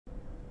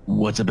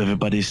What's up,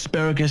 everybody?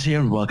 Sparrowcus here,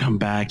 and welcome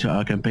back to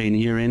our campaign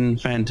here in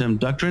Phantom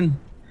Doctrine.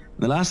 In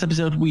the last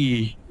episode,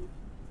 we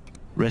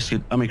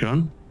rescued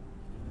Omicron,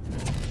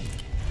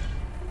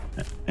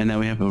 and now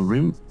we have a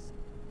rim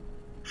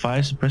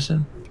fire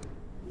suppressor.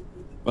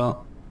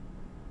 Well,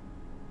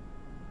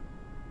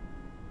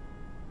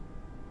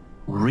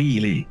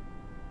 really?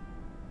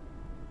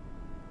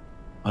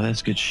 Oh,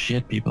 that's good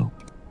shit, people.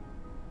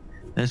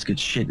 That's good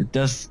shit. It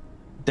does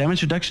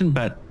damage reduction,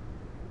 but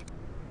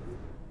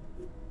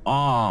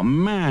oh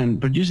man,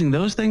 producing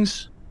those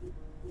things,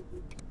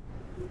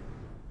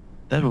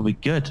 that will be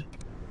good.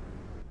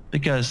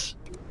 Because,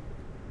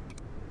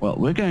 well,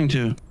 we're going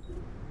to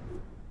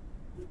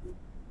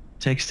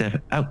take Steph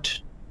out.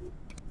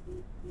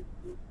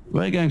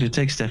 We're going to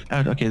take Steph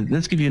out. Okay,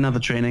 let's give you another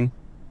training.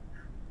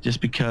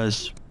 Just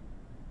because,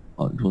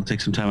 well, it will take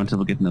some time until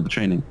we get another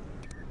training.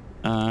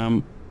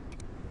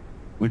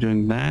 We're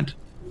doing that.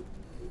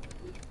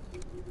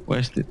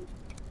 Where's the...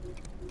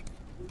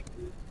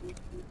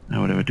 I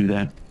would ever do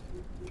that.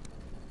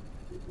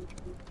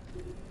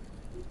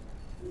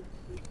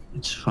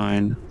 It's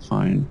fine,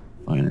 fine,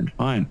 fine, and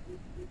fine.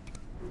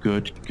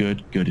 Good,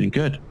 good, good, and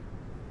good.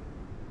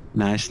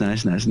 Nice,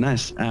 nice, nice,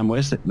 nice.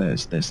 Where's the...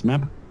 There's this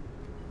map.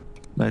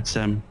 Let's,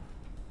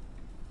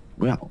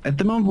 well, at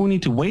the moment we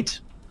need to wait.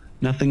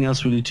 Nothing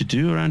else really to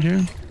do around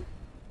here.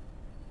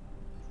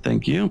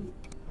 Thank you.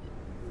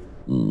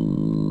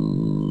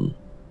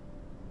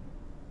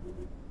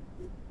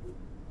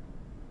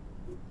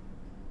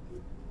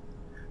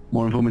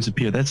 More informants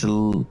appear. That's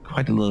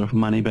quite a lot of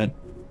money, but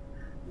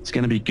it's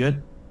gonna be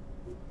good.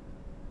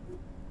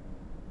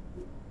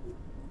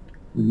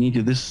 We need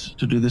to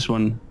do this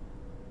one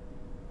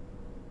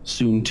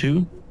soon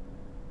too.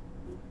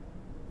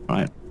 All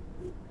right,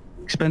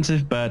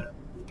 expensive, but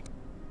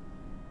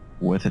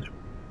worth it.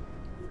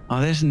 Oh,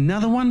 there's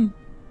another one.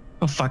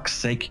 For fuck's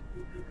sake,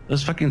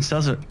 those fucking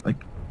cells are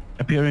like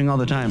appearing all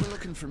the time. You're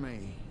looking for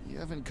me. You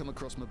haven't come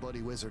across my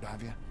buddy wizard,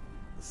 have you?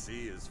 The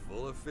sea is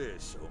full of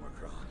fish,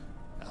 Omicron.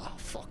 Oh,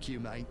 fuck you,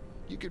 mate.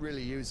 You could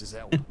really use his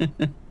help.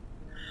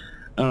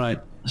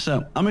 Alright,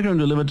 so Omicron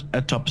delivered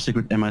a top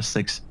secret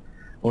MI6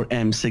 or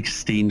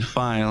M16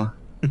 file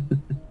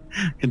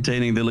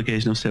containing the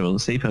location of several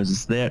safe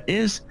houses. There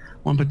is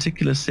one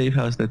particular safe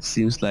house that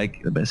seems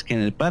like the best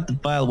candidate, but the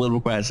file will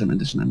require some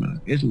additional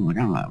investigation.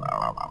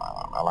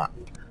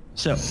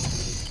 So,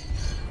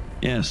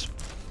 yes.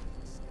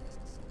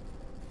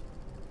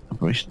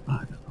 Operation, I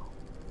don't know.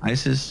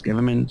 ISIS,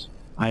 government,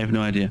 I have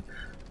no idea.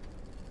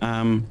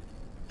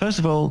 First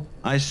of all,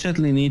 I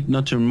certainly need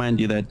not to remind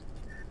you that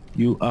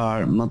you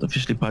are not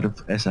officially part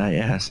of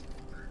SIS,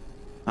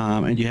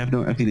 and you have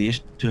no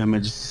affiliation to Her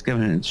Majesty's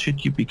government.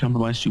 Should you be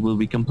compromised, you will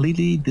be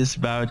completely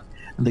disavowed,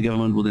 and the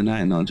government will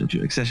deny knowledge of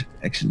your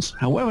actions.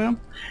 However,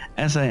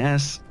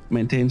 SIS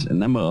maintains a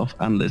number of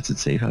unlisted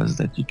safe houses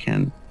that you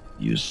can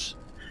use.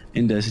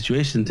 In the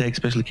situation, take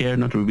special care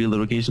not to reveal the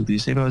location of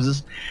these safe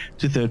houses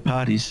to third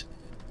parties.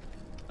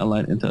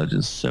 Allied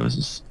Intelligence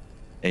Services,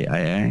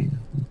 AIA.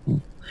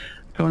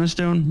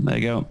 Cornerstone, there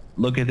you go.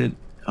 Look at it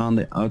on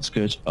the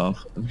outskirts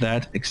of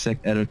that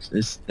exact address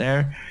is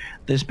there.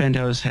 This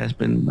penthouse has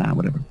been,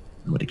 whatever,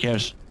 nobody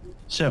cares.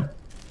 So,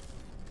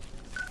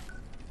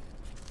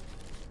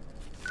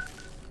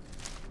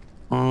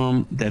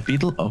 Dead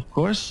Beetle, of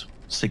course.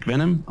 Sick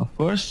Venom, of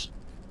course.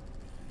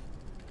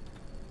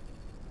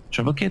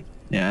 Trouble Kit,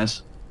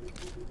 yes.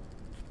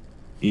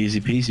 Easy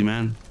peasy,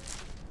 man.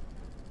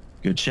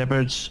 Good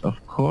Shepherds,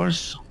 of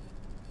course.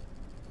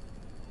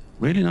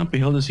 Really not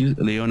Beholders use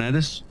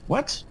Leonidas?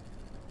 What?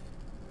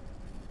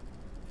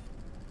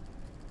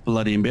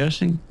 Bloody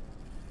embarrassing.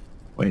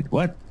 Wait,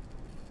 what?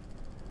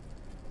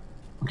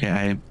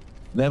 Okay,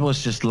 that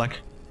was just luck.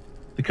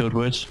 The code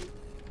words.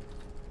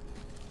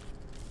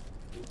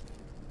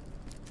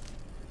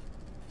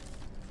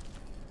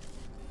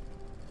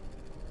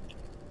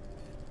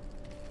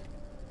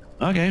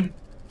 Okay.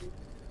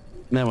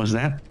 That was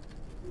that.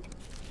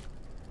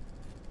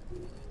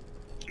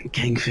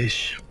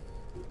 Kingfish.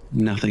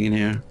 Nothing in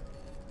here.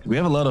 We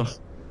have a lot of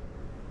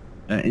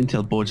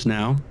intel boards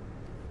now.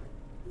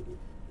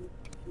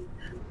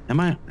 Am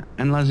I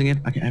analyzing it?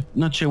 Okay, I'm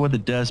not sure what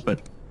it does, but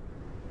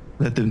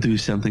let them do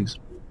some things.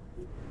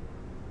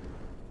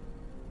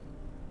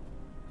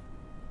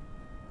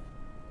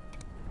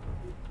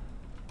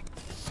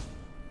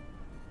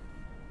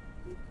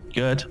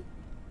 Good.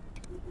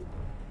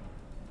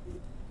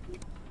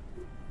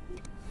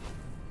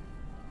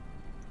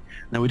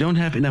 Now we don't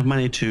have enough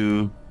money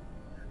to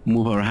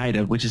move our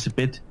hideout, which is a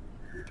bit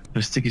of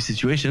a sticky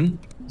situation.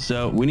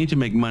 So we need to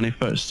make money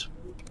first,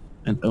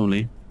 and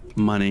only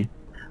money.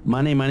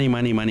 Money, money,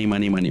 money, money,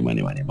 money, money,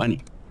 money, money,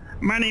 money.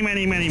 Money,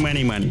 money, money,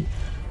 money, money.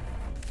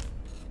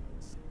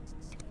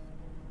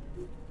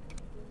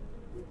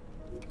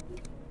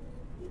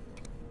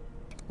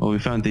 Well, we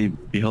found the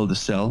Beholder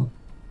cell,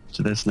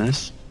 so that's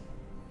nice.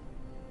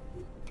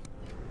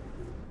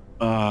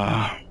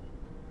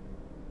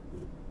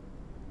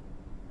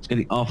 It's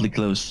getting awfully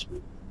close.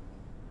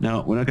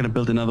 No, we're not gonna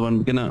build another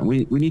one.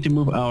 We need to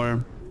move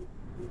our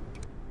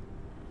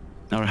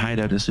our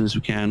hideout as soon as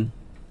we can.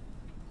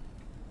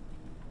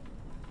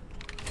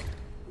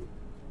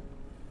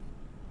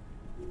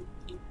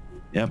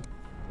 Yep,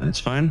 that's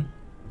fine.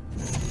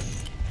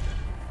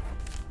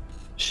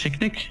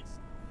 Schnick.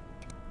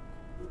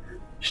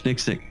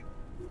 Schnick.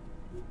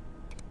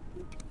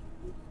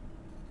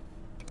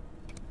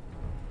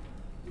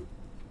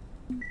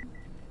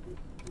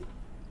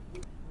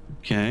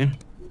 Okay.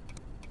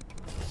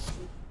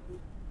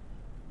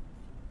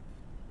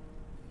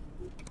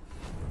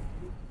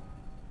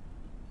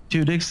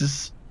 Tudix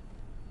is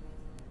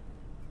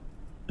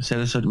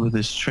satisfied with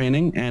his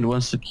training and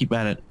wants to keep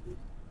at it.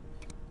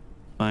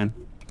 Fine.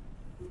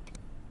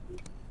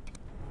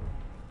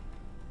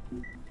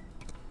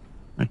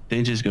 Our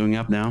danger is going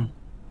up now.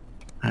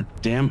 Ah,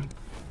 damn.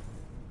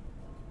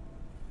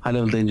 High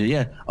level danger,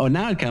 yeah. Oh,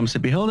 now it comes.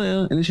 Behold,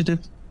 the initiative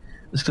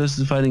is close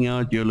to finding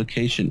out your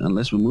location.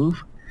 Unless we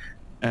move,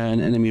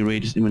 an enemy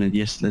raid is imminent.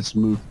 Yes, let's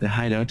move the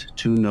hideout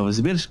to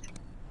Novosibirsk.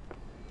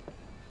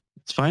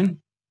 It's fine.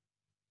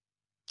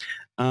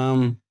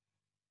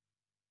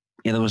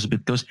 Yeah, that was a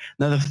bit close.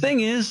 Now the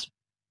thing is,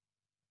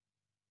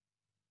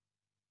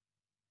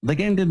 the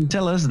game didn't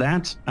tell us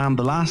that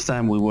the last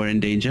time we were in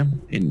danger,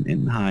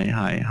 in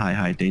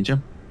high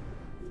danger.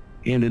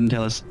 The game didn't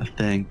tell us a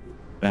thing,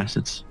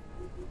 bastards.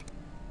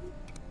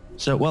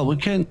 So, well, we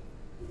can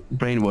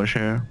brainwash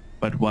her,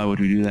 but why would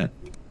we do that?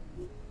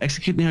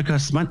 Executing her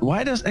costs money.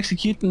 Why does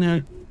executing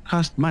her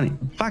cost money?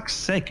 For fuck's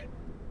sake.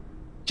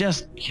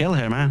 Just kill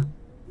her, man.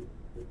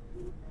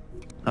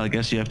 I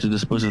guess you have to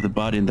dispose of the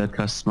body and that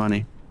costs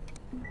money.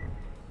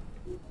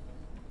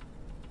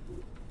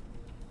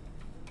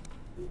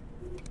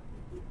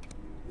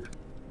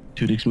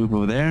 Two dicks move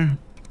over there.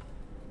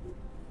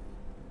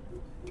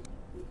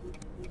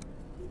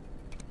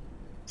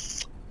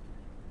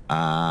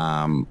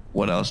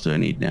 What else do I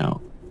need now?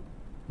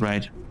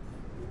 Right.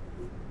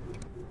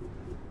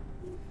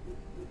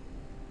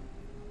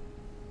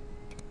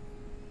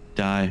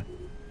 Die.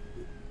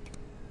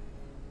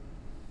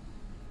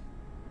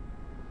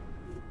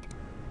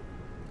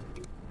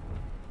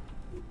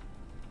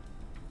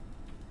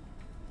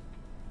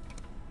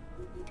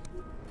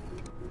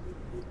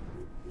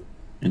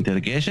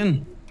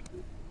 Interrogation?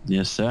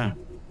 Yes, sir.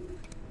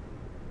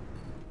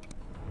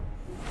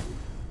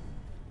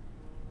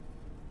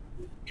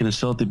 Can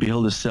assault the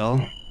beholder's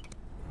cell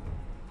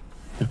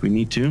if we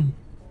need to.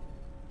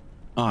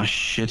 Oh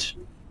shit.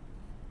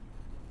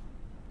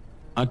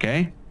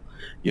 Okay.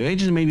 Your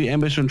agents may be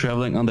ambushed when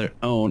traveling on their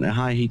own. A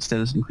high heat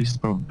status increases the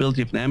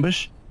probability of an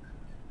ambush,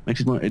 makes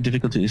it more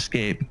difficult to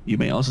escape. You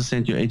may also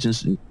send your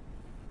agents in.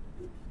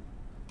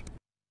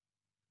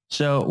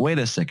 So wait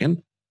a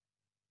second.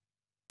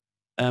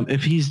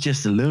 If he's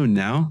just alone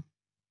now,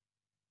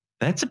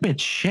 that's a bit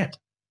shit.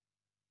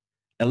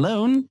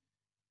 Alone?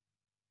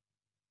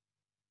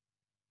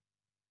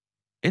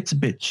 It's a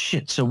bit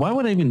shit. So why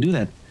would I even do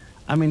that?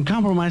 I mean,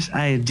 compromise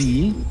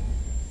ID.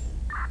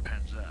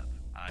 Hands up.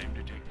 I'm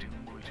detecting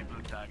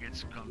multiple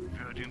targets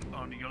converging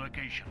on your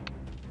location.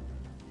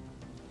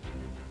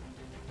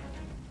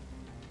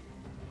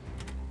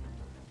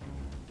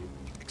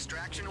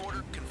 Extraction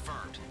order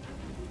confirmed.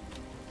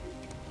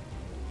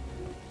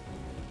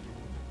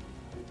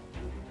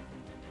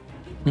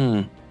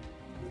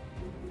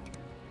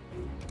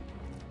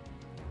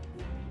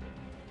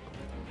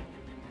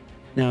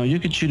 Now you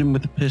could shoot him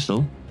with a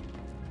pistol.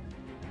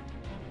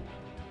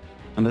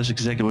 And that's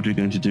exactly what we're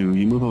going to do.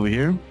 You move over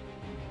here.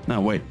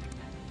 No, wait.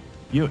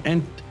 You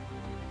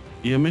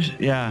miss,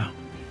 yeah.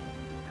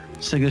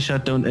 Single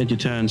shot don't end your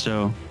turn,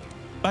 so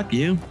fuck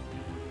you.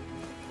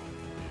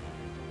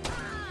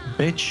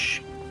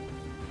 Bitch.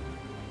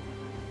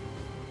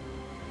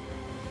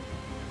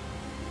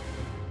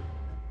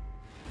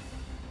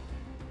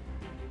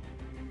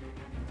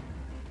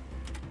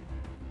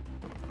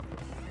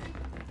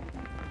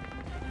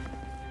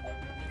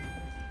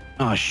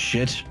 Oh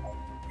shit.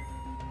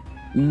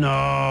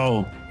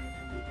 No.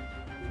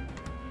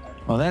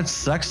 Oh, that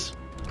sucks.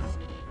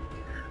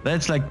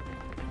 That's like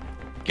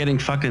getting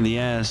fucked in the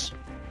ass,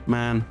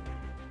 man.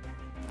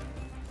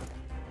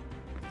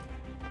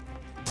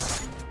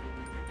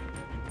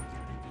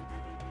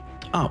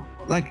 Oh,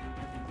 like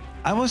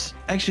I was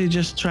actually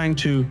just trying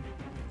to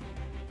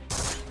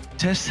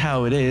test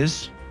how it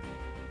is.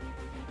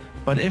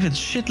 But if it's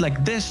shit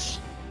like this,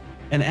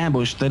 an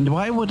ambush, then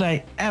why would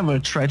I ever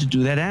try to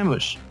do that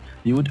ambush?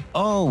 You would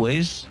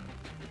always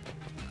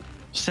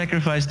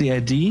sacrifice the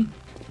ID.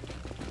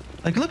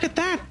 Like, look at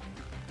that.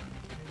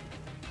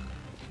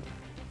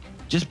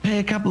 Just pay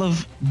a couple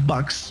of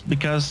bucks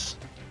because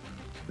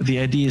the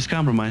ID is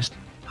compromised.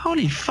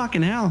 Holy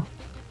fucking hell.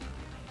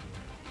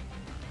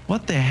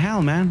 What the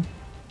hell, man?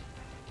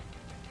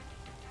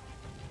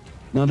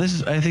 Now this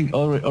is, I think,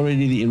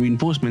 already the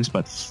reinforcements,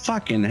 but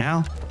fucking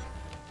hell.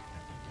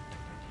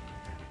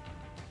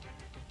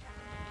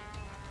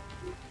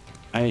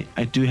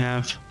 I do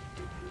have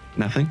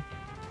nothing.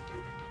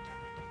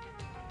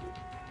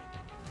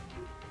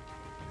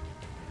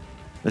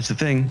 That's the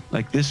thing.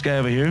 Like this guy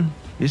over here,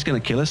 he's gonna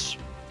kill us.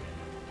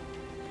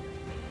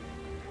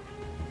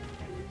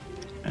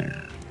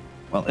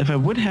 Well, if I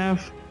would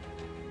have...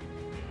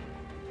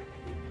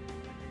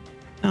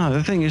 No,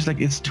 the thing is,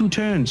 like, it's 2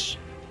 turns.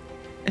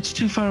 It's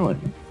too far away.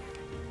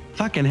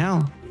 Fucking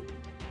hell.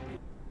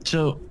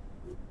 So,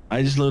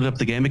 I just loaded up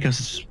the game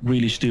because it's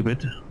really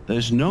stupid.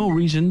 There's no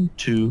reason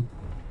to...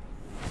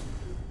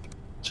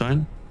 It's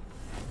fine.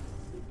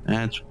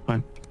 That's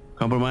fine.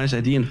 Compromised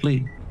ID and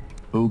flee.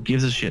 Who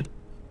gives a shit?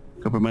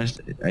 Compromised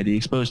ID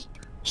exposed.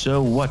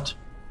 So what?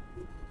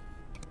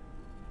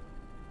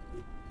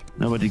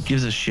 Nobody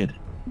gives a shit.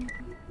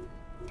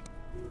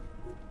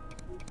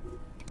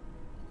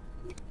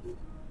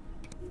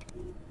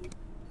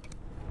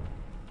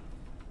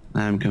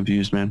 I'm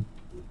confused, man.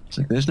 It's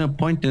like there's no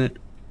point in it.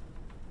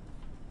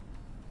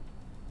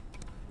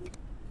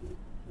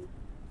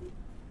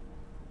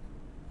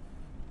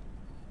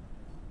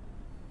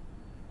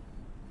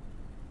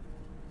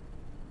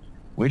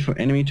 Wait for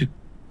enemy to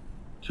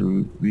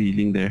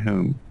revealing their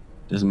home.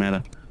 Doesn't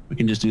matter. We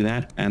can just do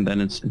that and then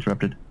it's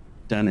interrupted.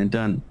 Done and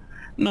done.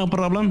 No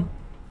problem.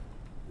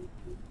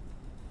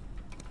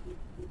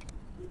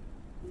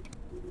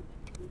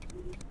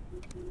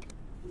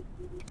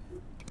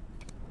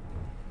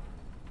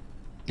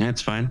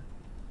 That's fine.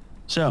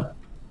 So,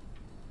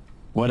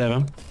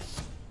 whatever.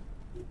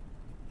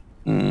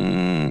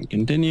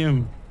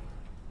 Continue.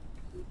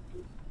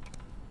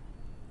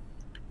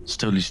 It's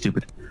totally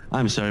stupid.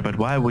 I'm sorry, but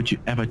why would you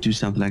ever do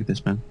something like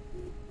this, man?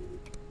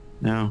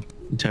 No,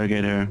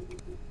 interrogate her.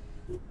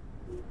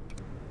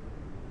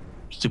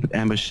 Stupid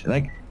ambush.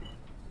 Like,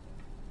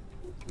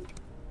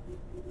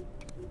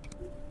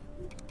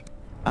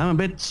 I'm a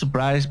bit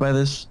surprised by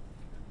this.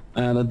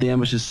 That the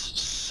ambush is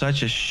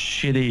such a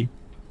shitty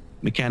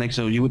mechanic,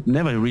 so you would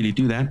never really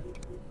do that.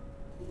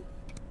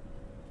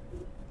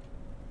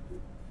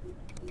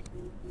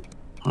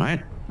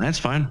 Alright, that's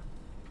fine.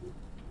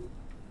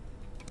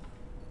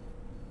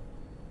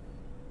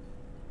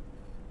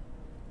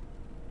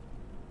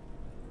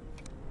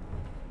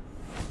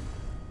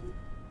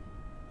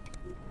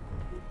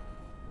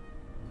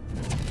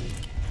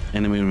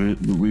 Enemy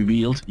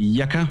revealed.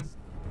 Yucca.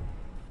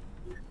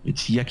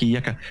 It's yucky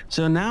yucca.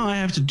 So now I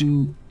have to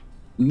do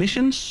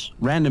missions,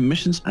 random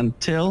missions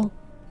until...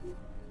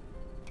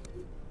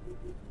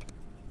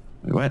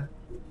 Wait, what?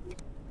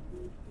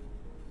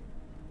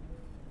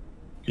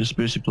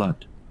 Conspiracy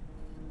plot.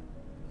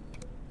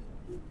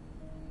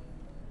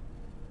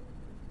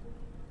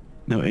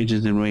 No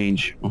agents in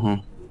range.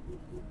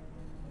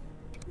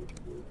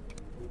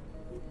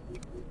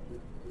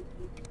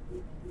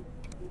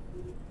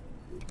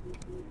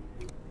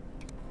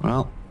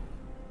 Well,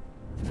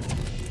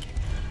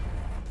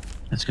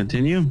 let's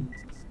continue.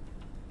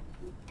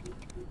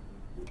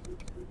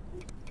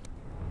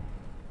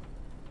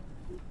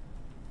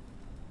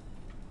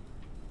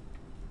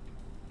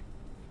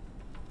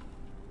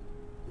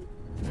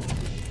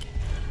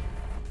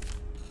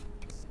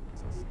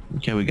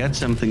 Okay, we got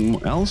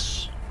something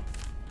else.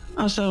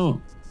 Oh,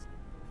 so...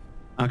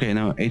 Okay,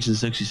 now Agent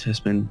Xerxes has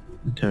been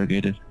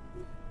interrogated.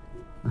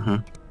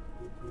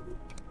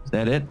 Is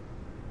that it?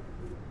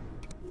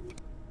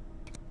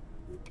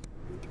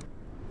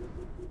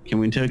 Can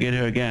we interrogate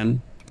her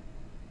again?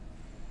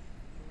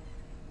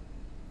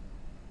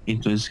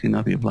 Influence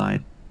cannot be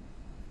applied.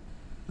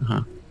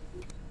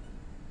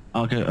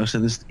 Okay, oh, so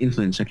this is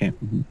influence, okay.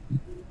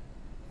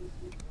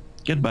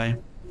 Goodbye.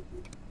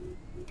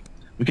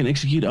 We can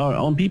execute our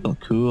own people.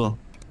 Cool.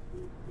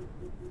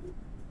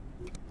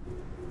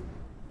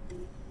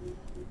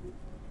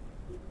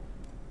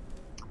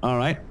 All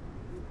right.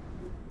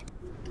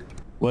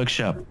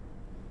 Workshop.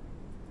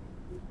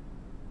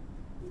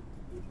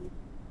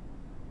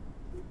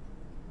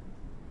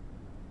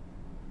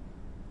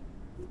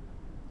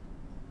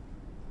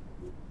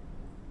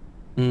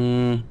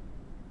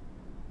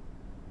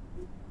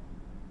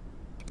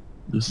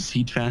 This is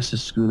heat faster.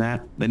 Screw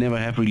that. They never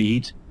have really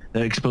heat.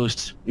 They're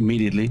exposed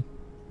immediately.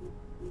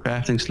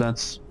 Crafting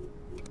slots.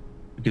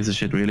 Who gives a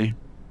shit, really?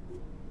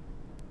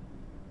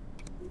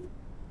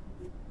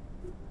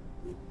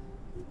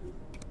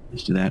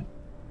 Let's do that.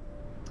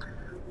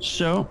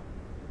 So,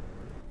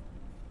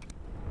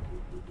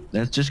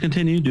 let's just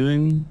continue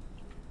doing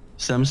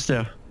some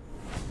stuff.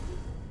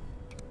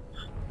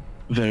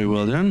 Very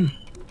well done.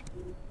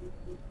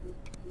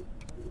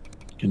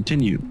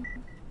 Continue.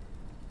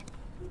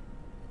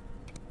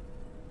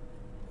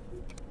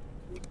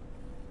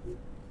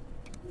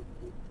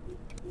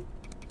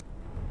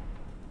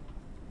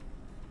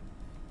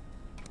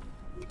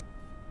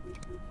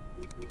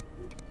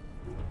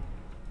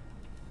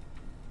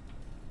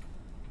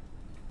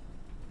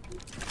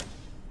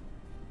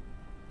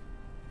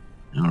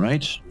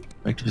 Alright,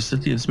 back to the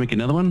facility. Let's make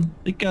another one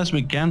because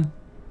we can.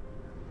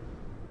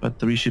 But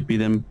 3 should be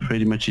then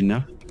pretty much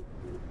enough.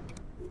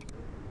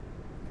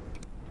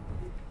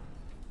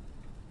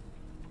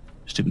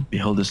 Stupid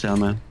beholder cell,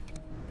 man.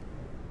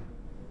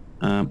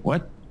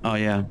 What? Oh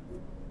yeah.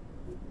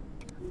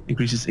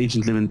 Increases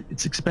agent limit.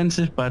 It's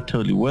expensive, but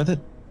totally worth it.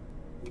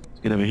 Let's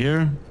get over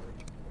here.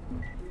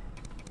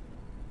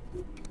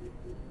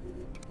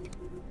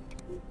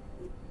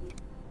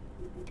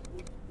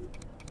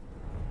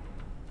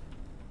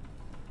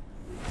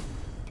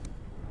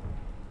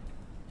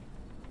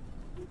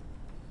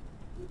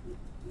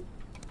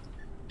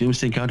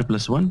 Doomsday encounter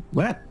 +1?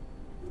 What?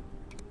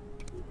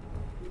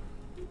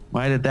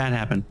 Why did that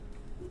happen?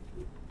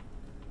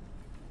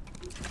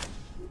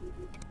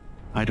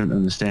 I don't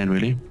understand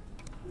really.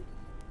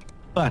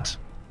 But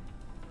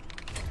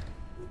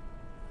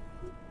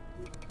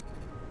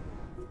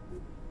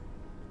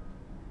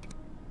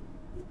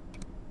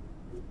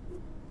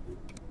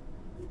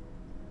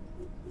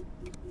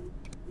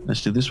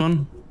let's do this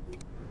one.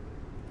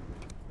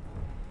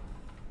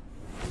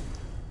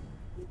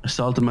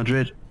 Assault on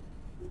Madrid.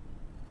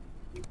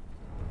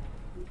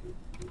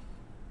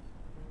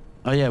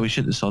 Oh yeah, we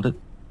should assault it.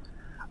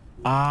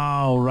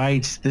 Oh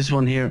right, this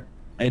one here.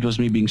 It was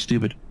me being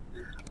stupid.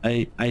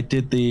 I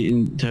did the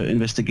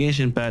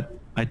investigation, but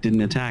I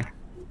didn't attack.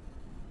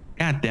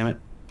 God damn it.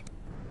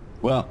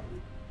 Well,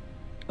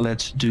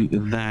 let's do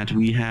that.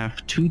 We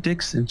have 2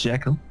 dicks and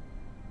Jackal.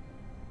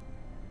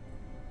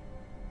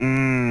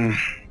 Do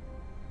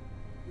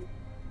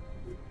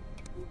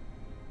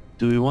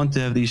we want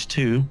to have these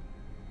 2?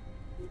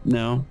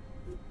 No.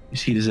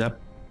 His heat is up.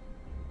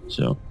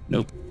 So,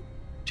 nope.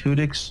 2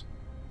 dicks?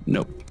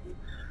 Nope.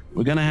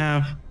 We're gonna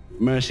have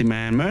Mercy,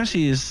 man.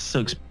 Mercy is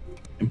so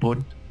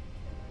important.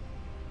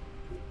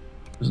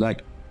 It's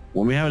like,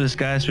 when we have a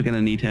disguise, we're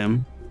gonna need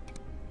him.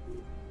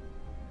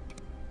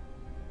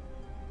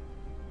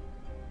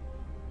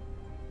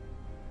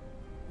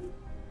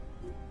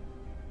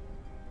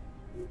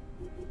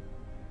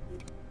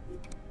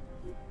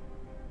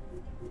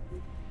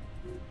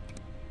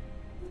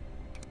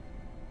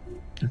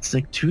 Let's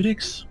take 2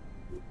 dicks.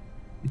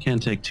 We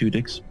can't take 2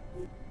 dicks.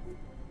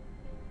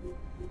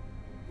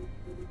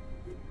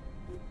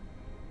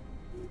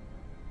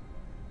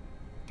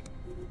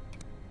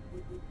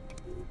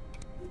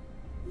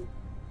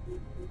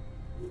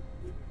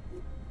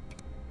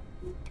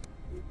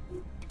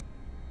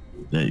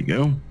 There you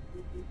go.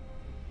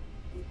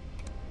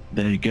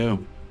 There you go.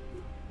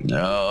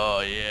 Oh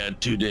yeah,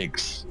 2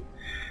 dicks.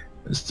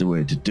 That's the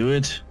way to do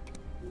it.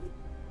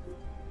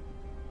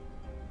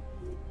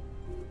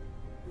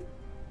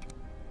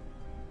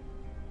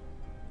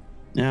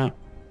 Yeah.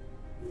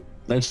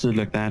 Let's do it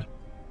like that.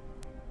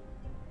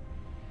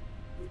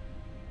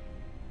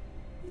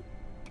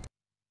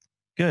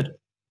 Good.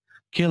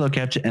 Kill or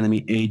capture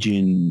enemy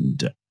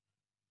agent.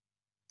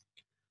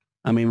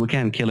 I mean, we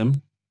can't kill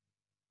him.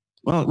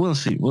 Well, we'll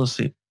see. We'll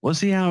see. We'll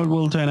see how it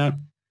will turn out.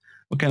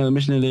 What kind of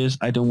mission it is.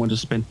 I don't want to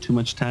spend too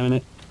much time in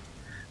it.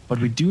 But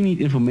we do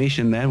need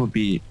information. That would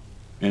be,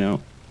 you know,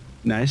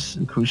 nice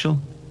and crucial.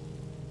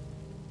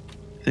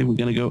 I think we're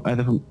going to go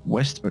either from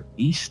west or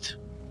east.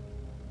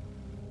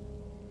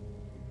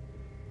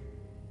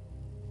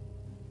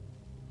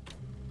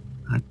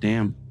 God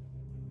damn.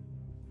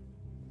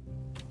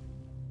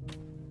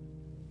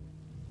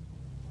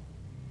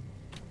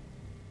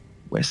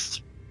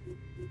 West.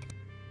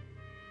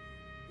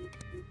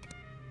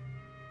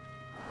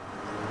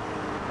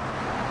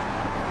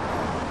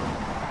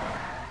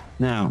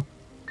 Now.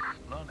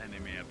 Lone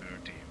enemy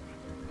aperitif.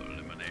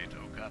 Eliminate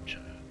or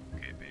capture.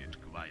 Keep it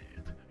quiet.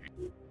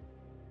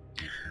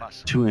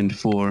 2 and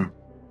 4.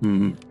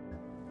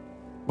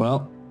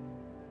 Well,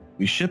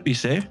 we should be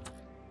safe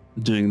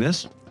doing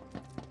this.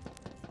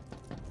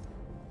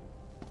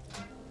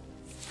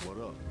 What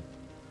up?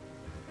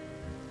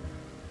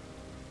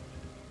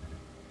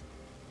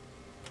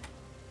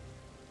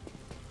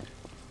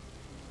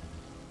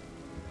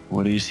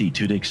 What do you see?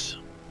 2 dicks.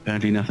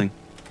 Apparently nothing.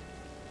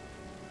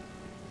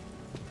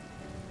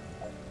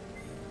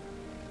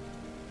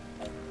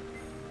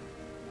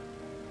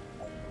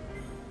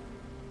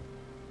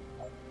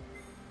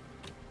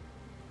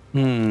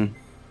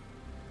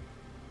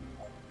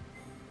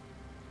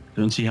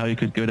 Don't see how you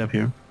could get up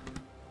here.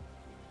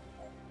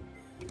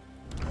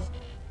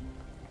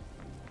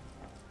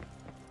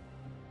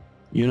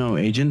 You know,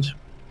 agent.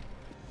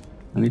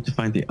 I need to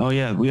find the... Oh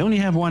yeah, we only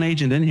have 1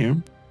 agent in here.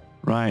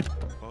 Right.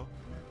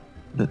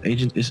 That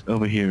agent is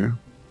over here.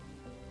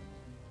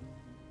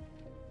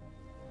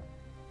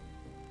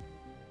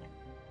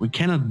 We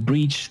cannot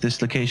breach this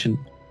location.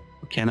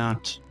 We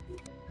cannot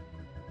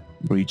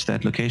breach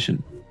that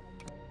location.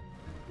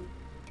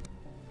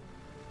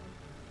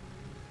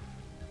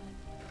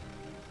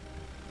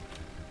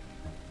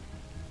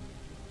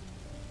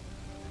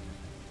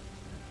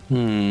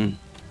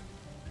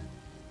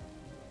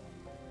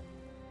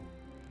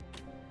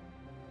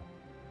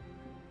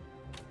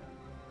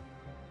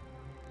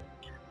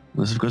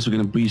 Unless, of course, we're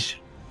gonna breach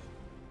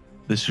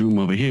this room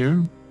over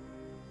here.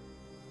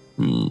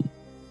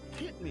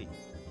 Hit me.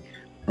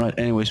 Right,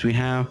 anyways, we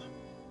have...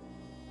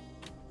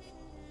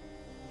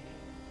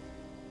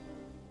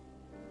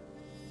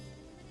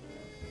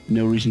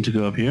 no reason to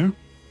go up here.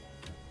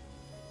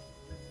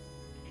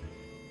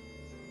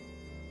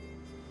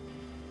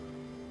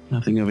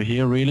 Nothing over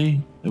here,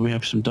 really. Then we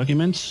have some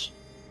documents.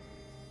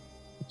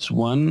 It's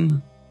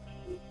 1,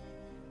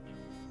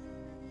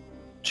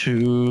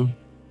 2,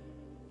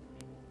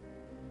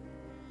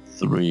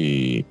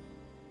 3,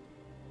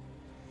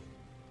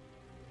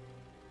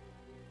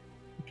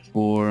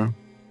 4.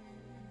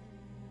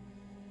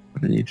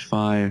 But I need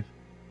 5.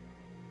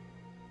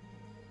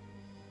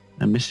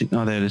 I'm missing.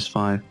 Oh, there it is.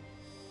 5.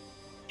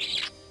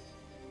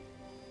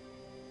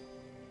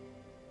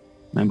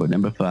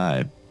 Number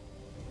 5.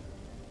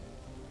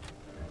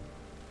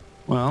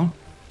 Well,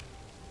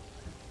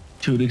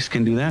 2 dicks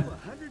can do that.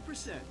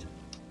 100%.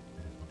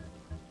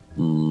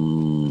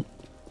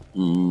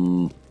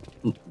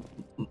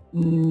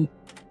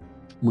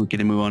 We're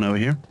gonna move on over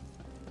here.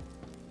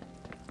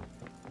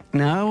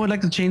 Now I would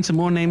like to change some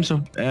more names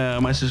of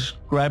my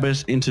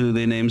subscribers into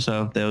the names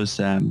of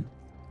those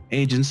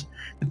agents.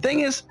 The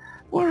thing is,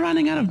 we're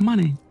running out of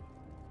money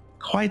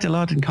quite a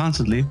lot and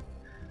constantly,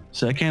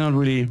 so I cannot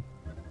really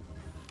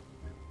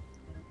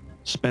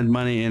spend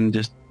money in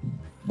just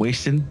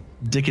wasting,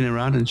 dicking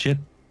around and shit.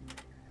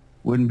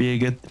 Wouldn't be a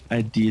good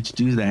idea to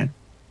do that.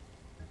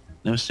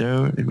 No,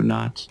 sir, it would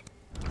not.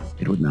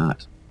 It would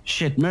not.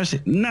 Shit,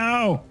 mercy,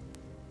 no!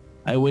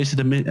 I wasted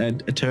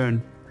a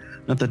turn.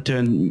 Not that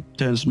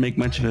turns make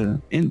much of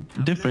a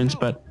difference,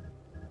 but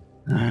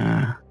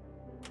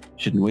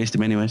shouldn't waste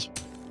them anyways.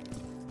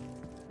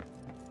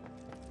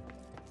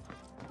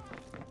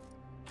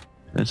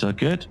 That's all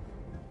good.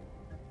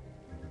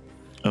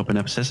 Open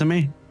up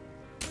sesame.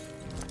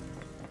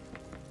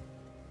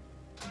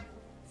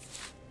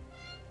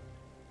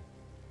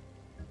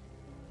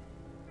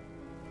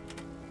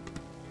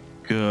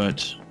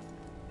 Good.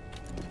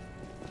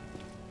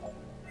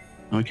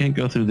 We can't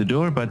go through the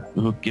door, but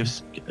who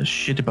gives a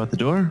shit about the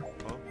door?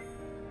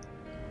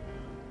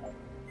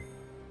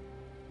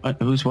 What?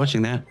 Who's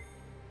watching that?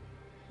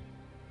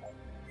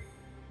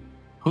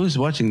 Who's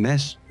watching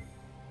this?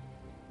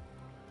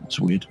 That's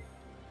weird.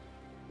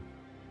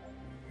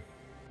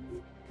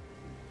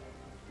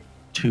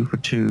 2 for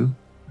 2.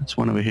 That's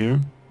one over here.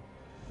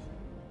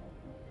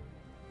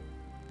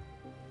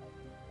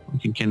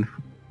 We can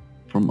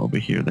from over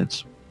here.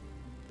 That's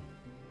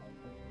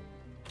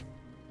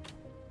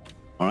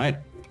all right.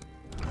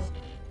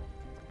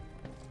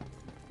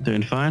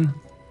 Doing fine.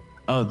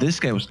 Oh, this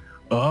guy was.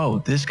 Oh,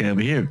 this guy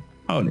over here.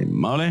 Holy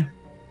moly.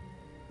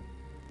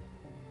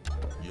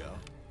 Yeah.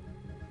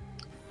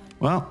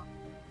 Well,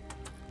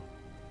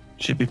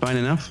 should be fine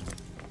enough.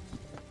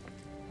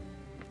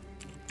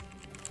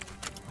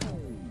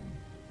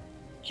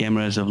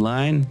 Cameras of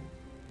line.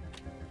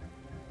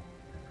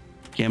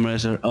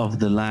 Cameras are off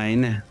the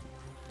line.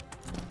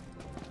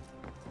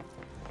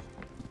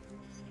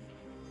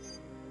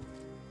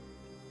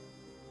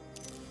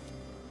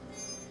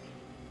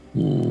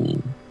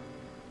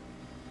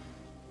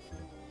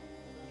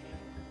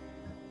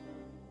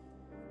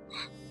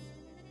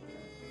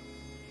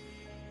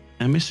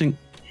 I'm missing,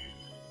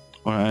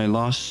 or I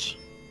lost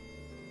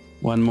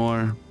one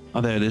more. Oh,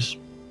 there it is.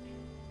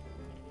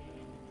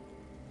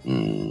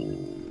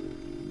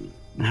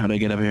 How do I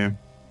get up here?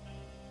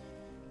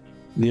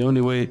 The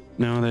only way...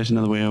 No, there's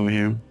another way over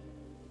here.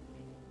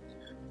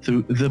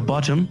 Through the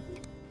bottom.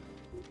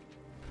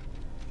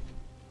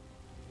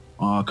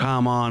 Oh,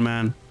 come on,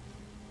 man.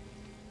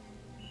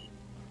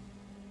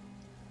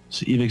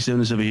 So evac zone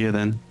is over here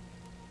then.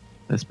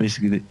 That's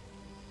basically the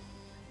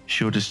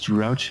shortest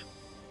route.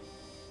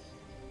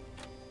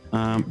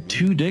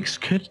 2 dicks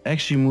could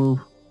actually move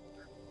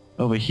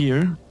over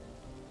here.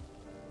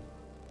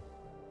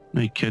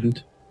 No, he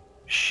couldn't.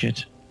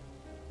 Shit.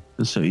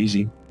 That's so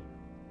easy.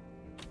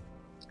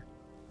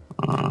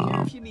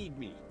 Here if you need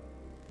me.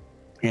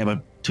 Yeah,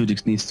 but 2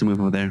 dicks needs to move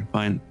over there.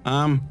 Fine.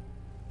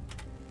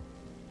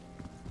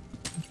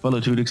 Follow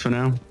 2 dicks for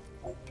now.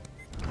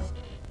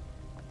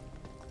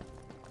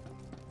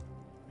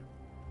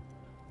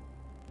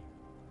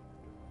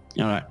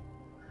 All right,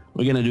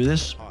 we're gonna do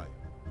this. Hi.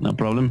 No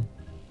problem.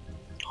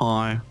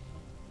 Hi.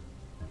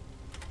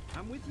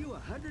 I'm with you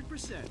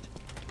 100%.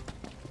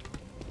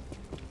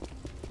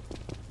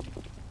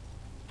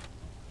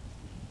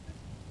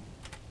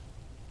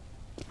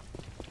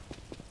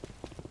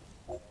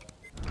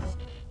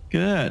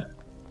 Good.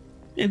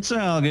 It's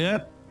all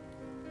good.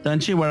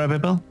 Don't you worry,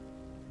 people.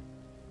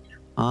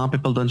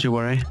 People, don't you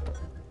worry.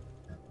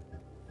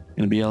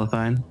 Gonna be all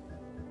fine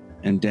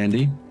and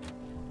dandy.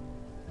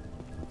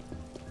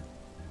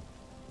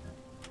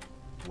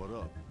 What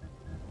up?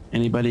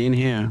 Anybody in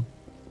here?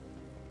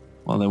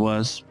 Well, there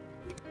was.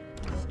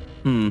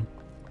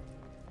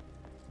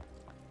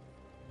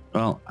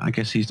 Well, I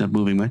guess he's not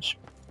moving much.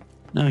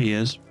 No, he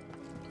is.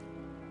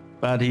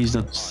 But he's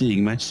not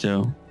seeing much,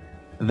 so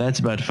that's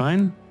about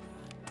fine.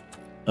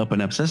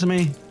 Open up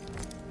sesame.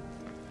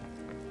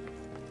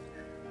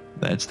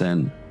 That's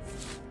then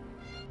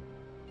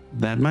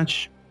that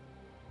much.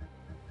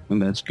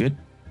 And that's good.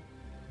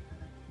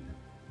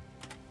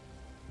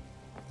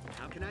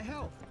 How can I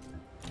help?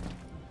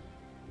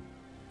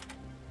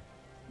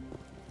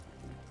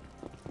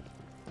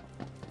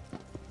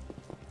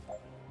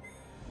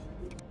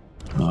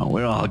 Oh,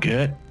 we're all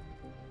good.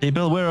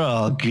 People, we're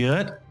all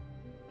good.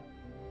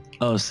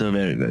 Oh, so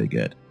very, very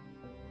good.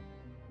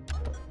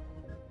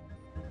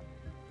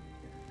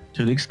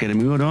 2 dicks, get a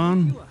move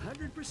on. You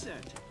 100%.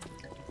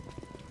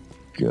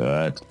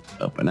 Good.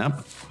 Open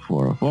up.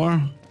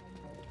 404.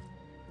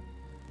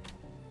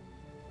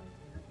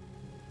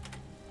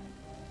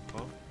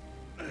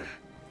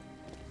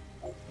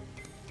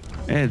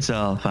 It's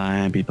all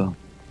fine, people.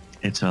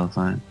 It's all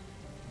fine.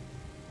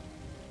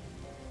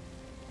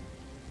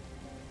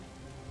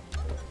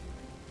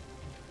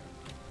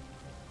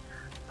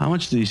 How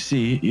much do you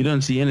see? You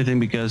don't see anything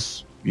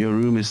because your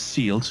room is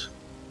sealed.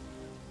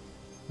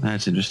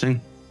 That's interesting.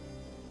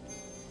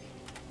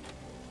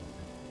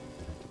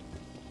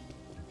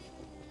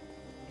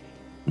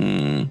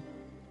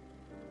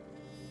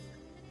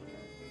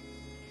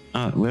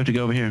 Oh, we have to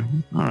go over here.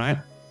 All right.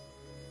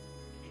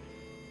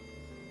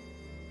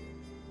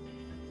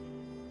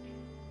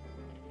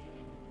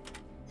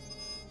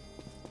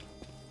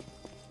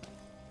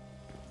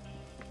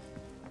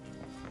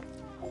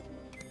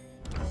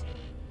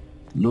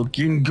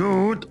 Looking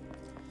good.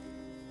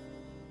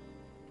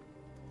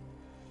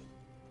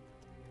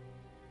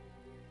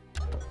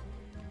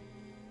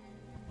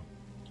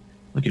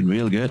 Looking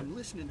real good. I'm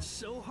listening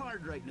so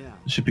hard right now.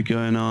 Should be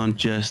going on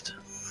just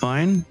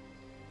fine.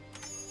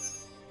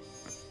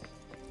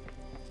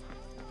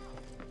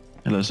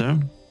 Hello, sir.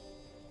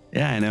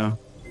 Yeah, I know.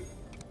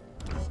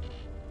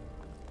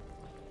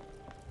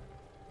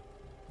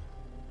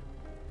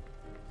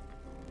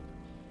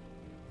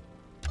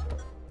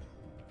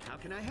 How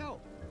can I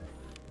help?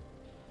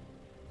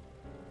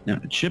 No,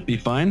 it should be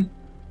fine.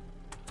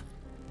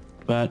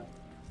 But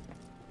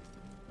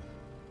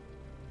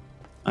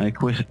I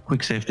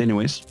quick saved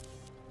anyways.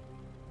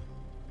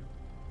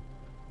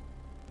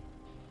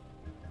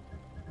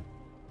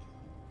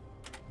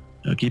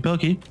 Okie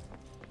dokie.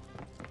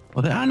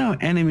 Well, there are no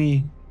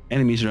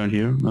enemies around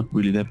here. Not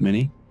really that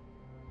many.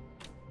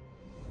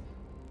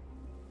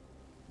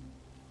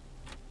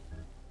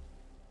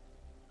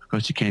 Of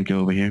course, you can't go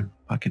over here.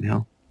 Fucking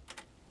hell.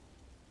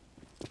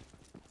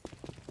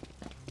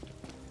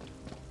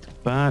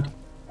 But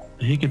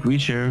he could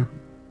reach here.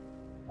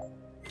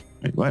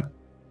 Wait, what?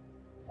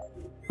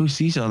 Who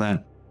sees all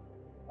that?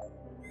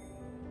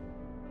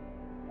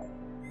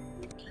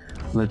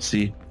 Let's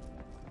see.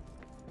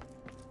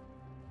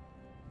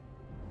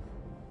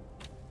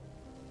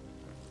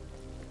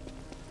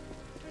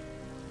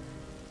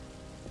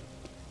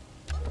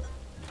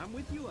 I'm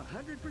with you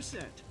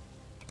 100%.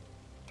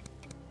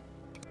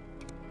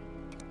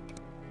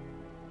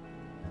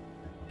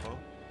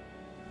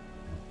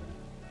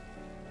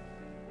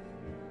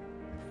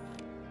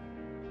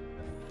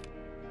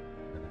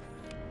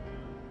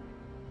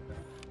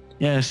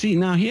 Yeah, see,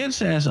 now here it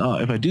says, oh,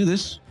 if I do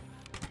this,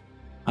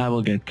 I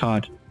will get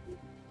caught.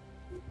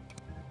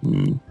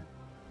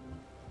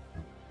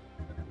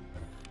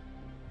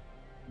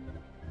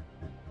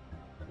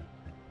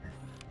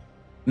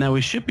 Now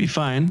we should be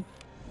fine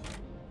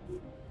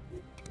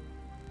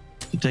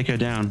to take her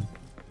down.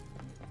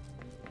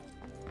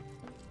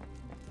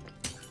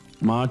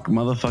 Mark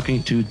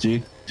motherfucking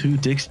two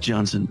dicks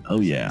Johnson.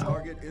 Oh yeah.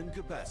 Target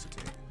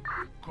incapacitated.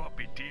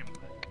 Copy, team.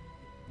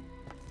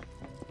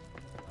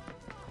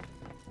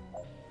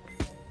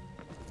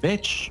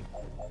 Bitch.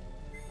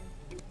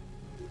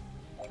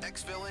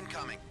 Exfil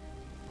incoming.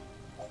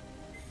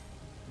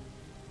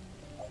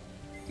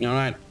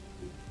 Alright.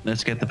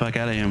 Let's get the fuck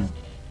out of here.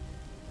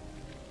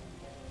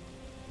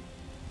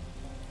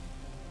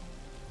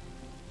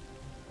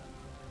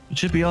 It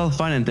should be all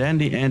fine and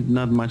dandy and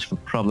not much of a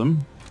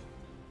problem.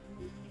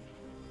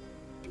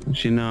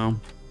 Actually, no.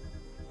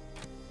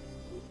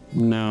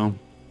 No.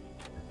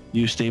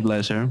 You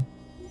stabilize her.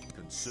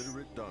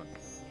 Consider it done.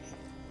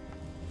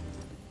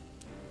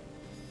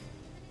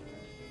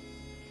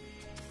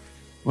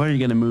 Where are you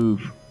gonna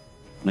move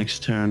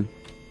next turn?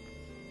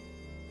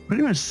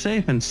 Pretty much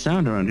safe and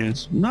sound around here.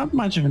 It's not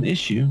much of an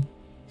issue.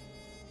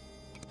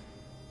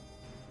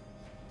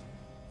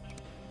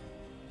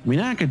 I mean,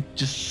 I could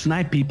just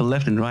snipe people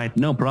left and right,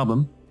 no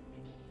problem.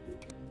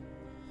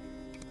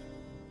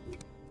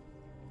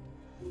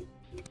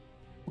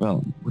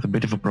 Well, with a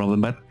bit of a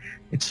problem, but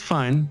it's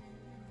fine.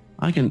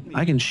 I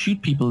can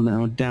shoot people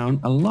now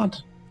down a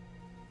lot.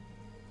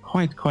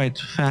 Quite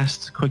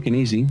fast, quick and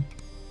easy.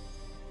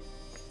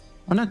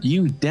 Oh, not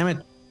you, damn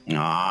it.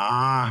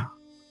 Ah,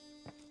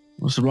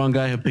 was the wrong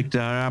guy who picked her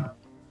up.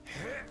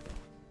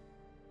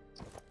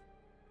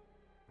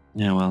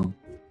 Yeah, well.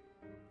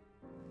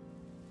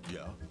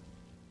 Yeah.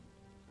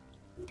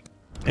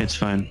 It's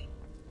fine.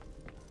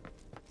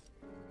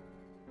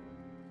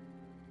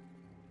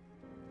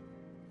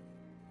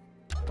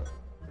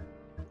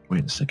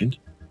 Wait a second.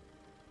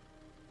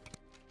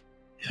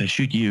 If I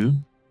shoot you,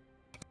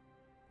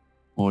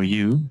 or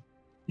you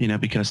know,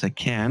 because I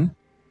can,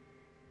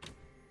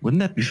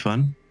 wouldn't that be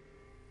fun?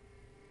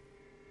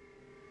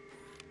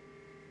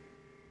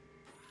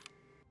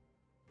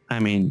 I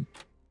mean,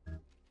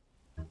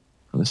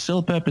 for the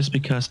sole purpose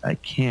because I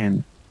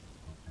can.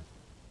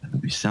 That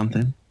would be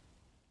something.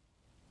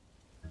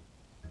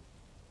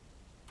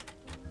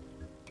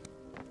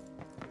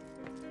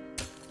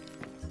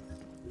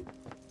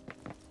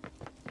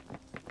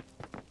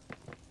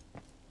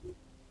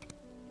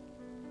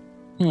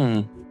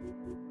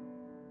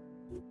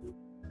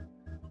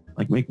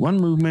 Like make one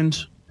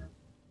movement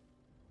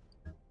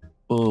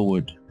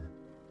forward.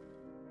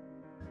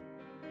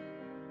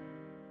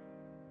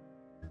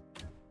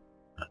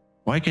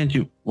 Why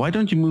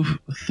don't you move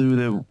through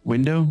the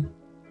window?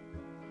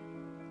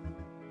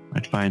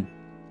 Right, fine.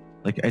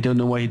 Like, I don't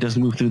know why he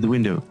doesn't move through the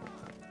window.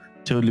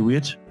 Totally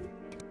weird.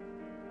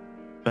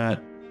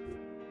 But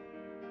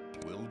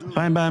Will do.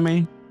 fine by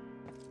me.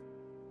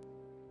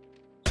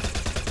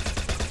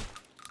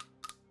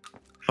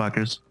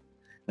 Fuckers.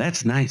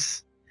 That's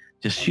nice.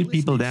 Just shoot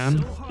people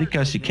down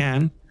because you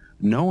can.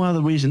 No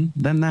other reason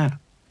than that.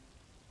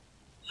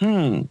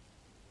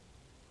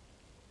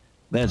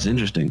 That's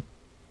interesting.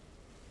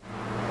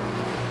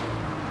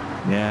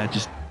 Yeah,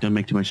 just don't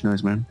make too much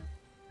noise, man.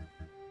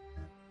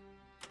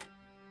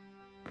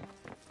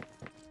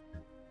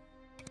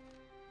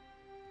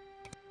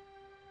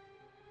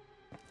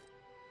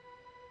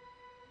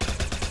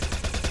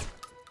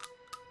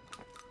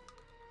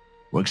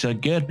 Works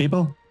out good,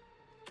 people.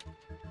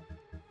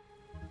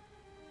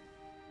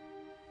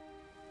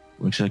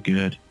 Works out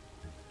good.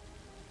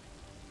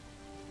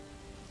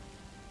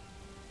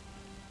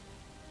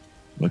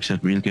 Works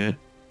out real good.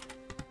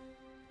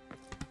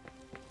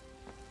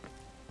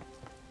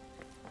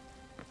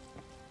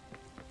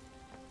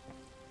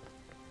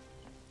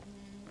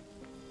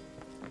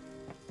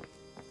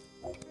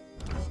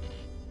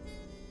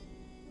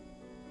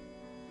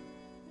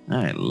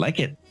 I like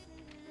it.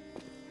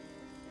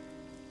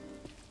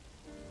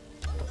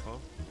 Huh?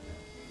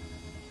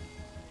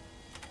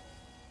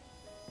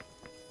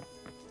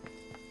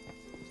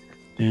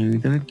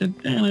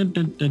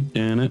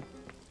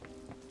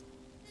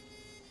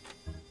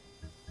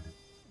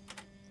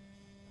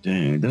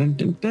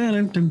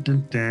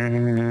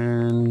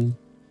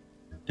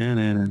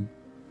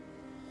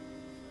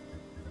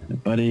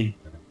 Buddy.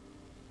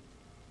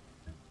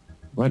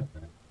 What?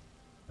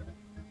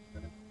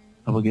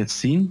 I will get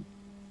seen?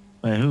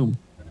 By whom?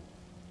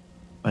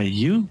 By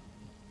you?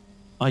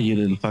 Oh, you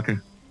little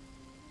fucker.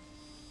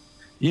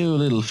 You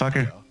little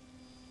fucker.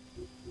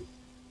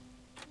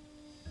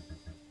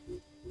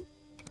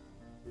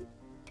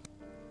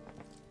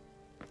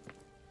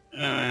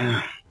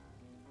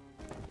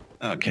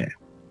 Okay.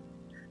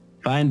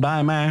 Fine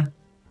by me.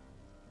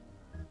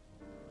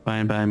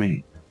 Fine by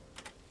me.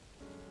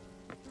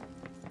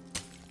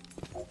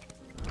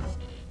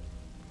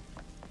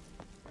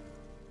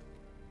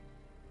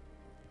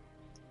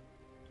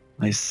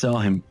 I saw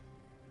him.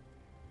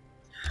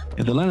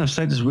 Yeah, the line of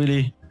sight is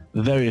really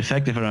very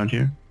effective around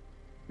here.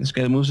 This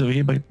guy moves over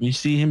here, but we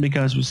see him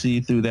because we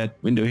see through that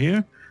window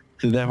here,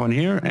 through that one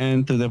here,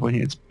 and through that one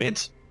here. It's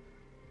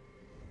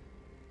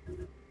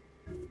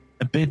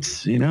a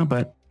bit, you know,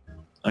 but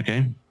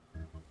okay.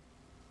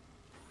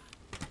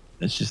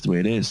 That's just the way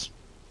it is.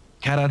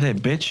 Karate,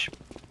 bitch.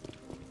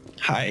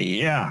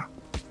 Hi-ya.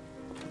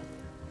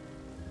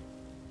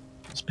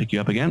 Let's pick you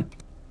up again.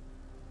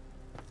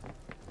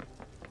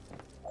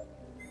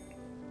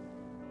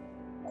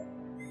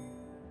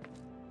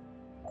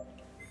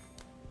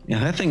 Yeah,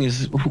 that thing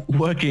is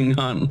working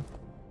on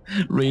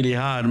really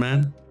hard,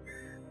 man.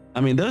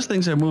 I mean, those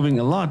things are moving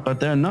a lot, but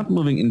they're not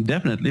moving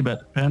indefinitely,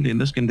 but apparently in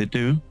this game they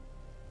do.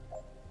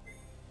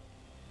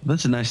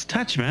 That's a nice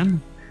touch,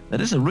 man.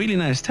 That is a really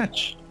nice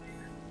touch.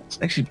 It's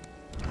actually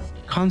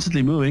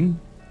constantly moving.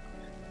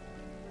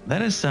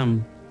 That is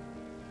some...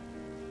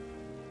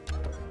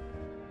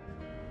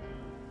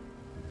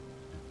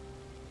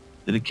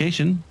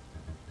 dedication.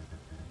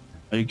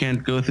 Oh, you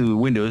can't go through the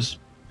windows.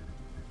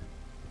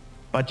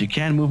 But you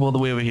can move all the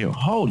way over here.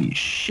 Holy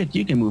shit,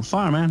 you can move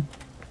far, man.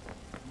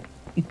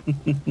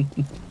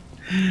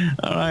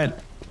 All right.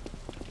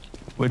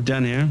 We're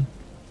done here.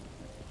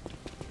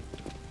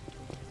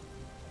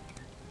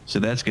 So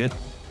that's good.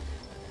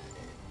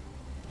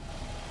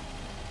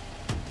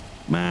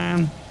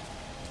 Man,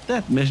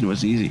 that mission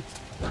was easy.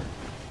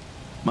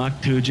 Mark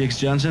II, Jakes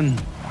Johnson.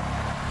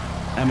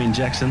 I mean,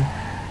 Jackson.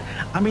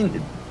 I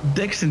mean,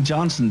 Dix and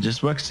Johnson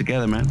just works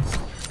together, man.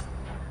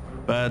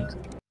 But...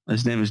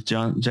 his name is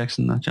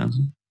Jackson, not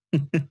Johnson.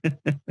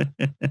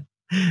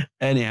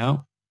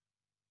 Anyhow.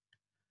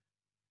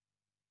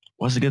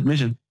 Was a good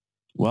mission.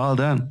 Well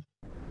done.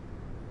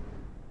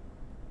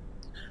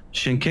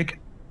 Shin kick.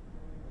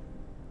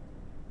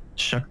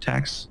 Shock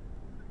tax.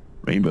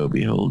 Rainbow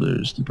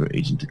beholder. Sleeper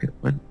agent.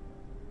 What?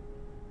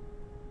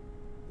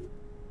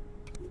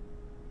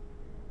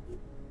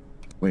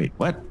 Wait,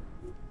 what?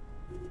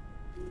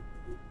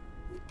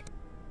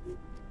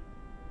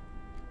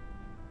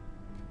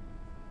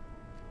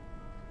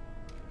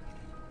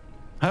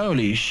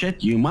 Holy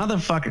shit, you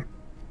motherfucker.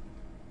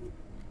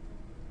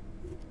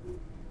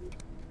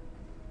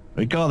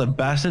 Recall the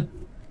bastard.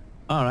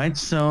 Alright,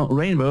 so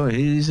Rainbow,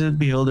 he's a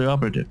beholder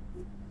operative.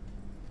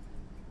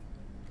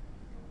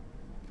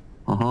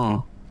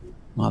 Uh-huh.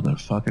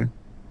 Motherfucker.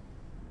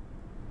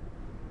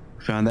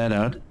 Found that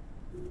out.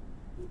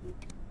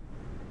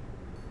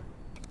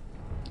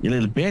 You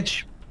little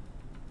bitch.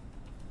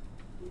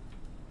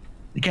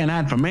 You can't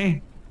hide from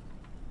me.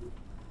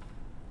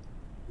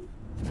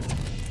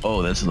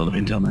 Oh, that's a lot of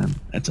intel, man.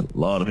 That's a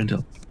lot of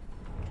intel.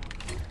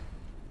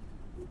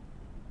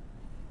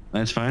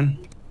 That's fine.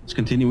 Let's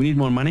continue. We need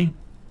more money.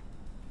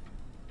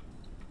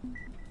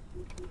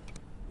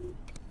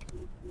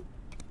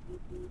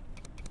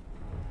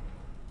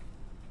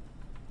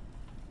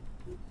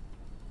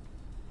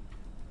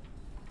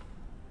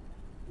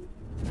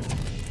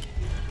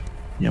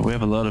 Yeah, we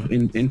have a lot of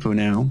info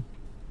now.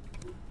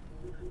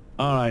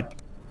 All right.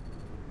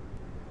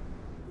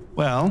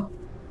 Well,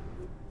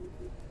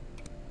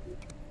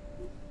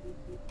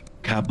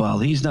 Cabal.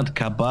 He's not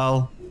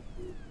Cabal.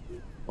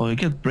 Well, you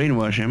could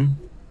brainwash him.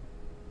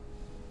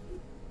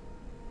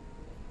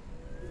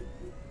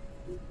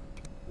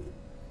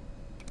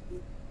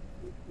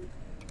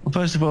 Well,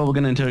 first of all, we're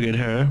gonna interrogate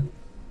her.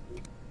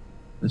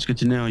 That's good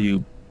to know,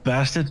 you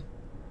bastard.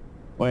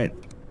 Wait,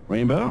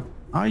 Rainbow?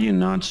 Are you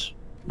not?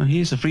 No,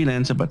 he's a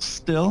freelancer, but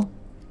still.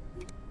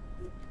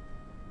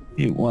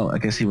 Well, I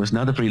guess he was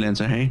not a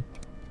freelancer, hey?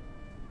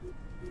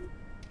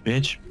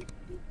 Bitch.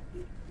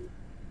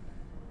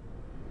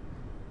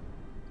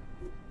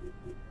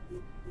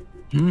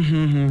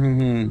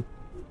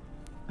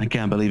 I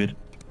can't believe it.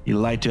 He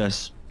lied to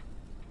us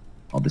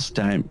all this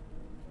time.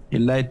 He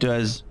lied to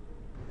us.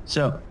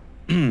 So,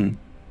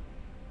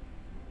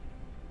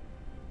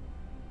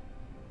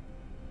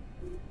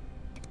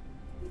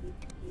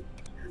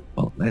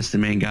 well, that's the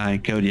main guy,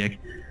 Kodiak.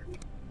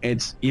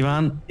 It's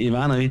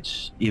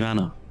Ivanovich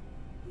Ivanov.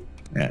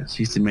 Yes,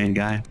 he's the main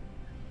guy.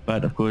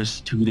 But of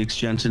course, Two Dicks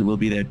Johnson will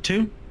be there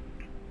too.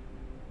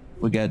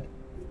 We got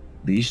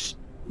these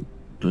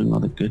doing all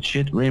the good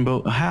shit.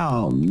 Rainbow,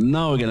 hell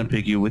no, we're gonna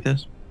pick you with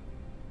us.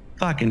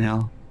 Fucking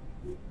hell.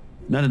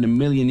 Not in a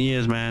million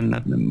years, man.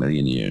 Not in a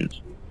million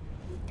years.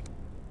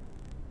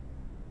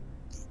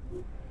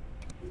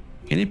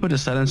 Can you put a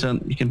silencer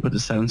on? You can put the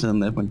silencer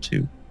on that one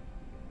too.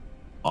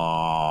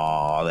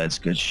 Oh, that's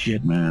good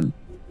shit, man.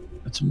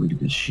 That's some really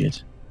good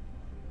shit.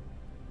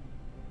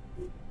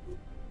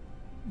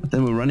 But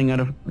then we're running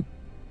out of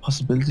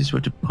possibilities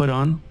what to put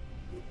on.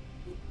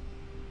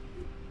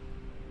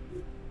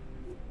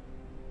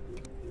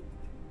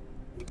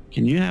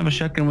 Can you have a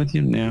shotgun with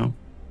you? No.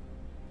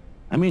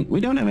 I mean, we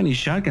don't have any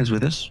shotguns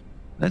with us.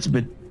 That's a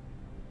bit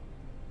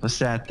of a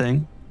sad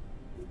thing.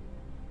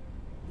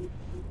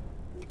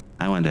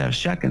 I want to have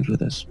shotguns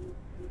with us.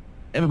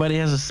 Everybody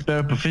has a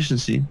spare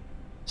proficiency.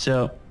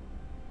 So,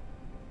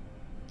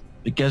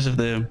 because of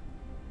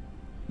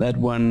that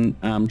one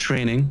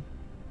training,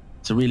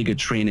 it's a really good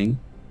training.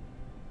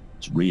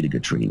 It's really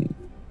good training.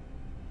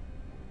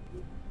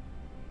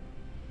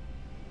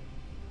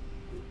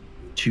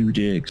 Two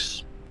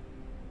Dicks.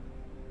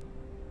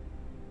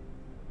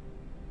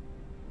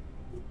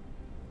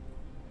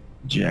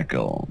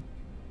 Jackal.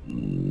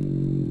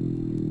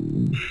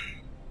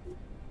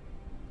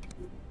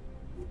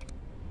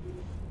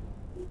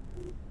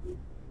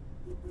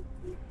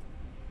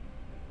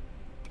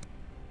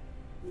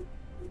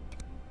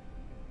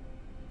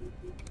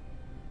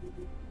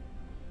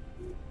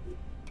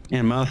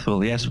 And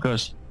Mouthful, yes, of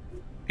course.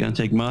 Gonna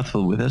take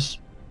Mouthful with us.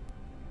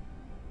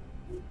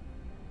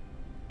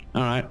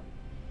 Alright.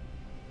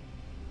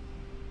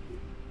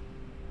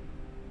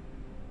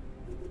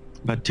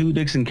 But Two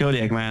Dicks and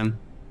Kodiak, man.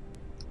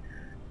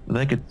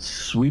 They could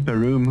sweep a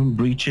room,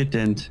 breach it,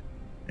 and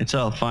it's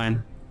all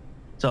fine.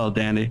 It's all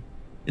dandy.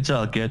 It's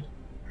all good.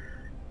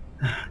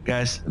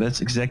 Guys, that's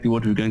exactly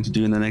what we're going to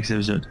do in the next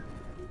episode.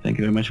 Thank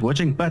you very much for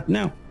watching. But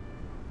no,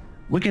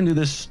 we can do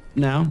this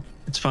now.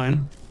 It's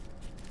fine.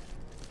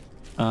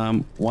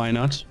 Why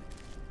not?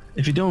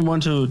 If you don't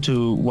want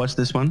to watch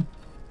this one,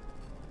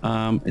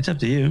 it's up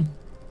to you.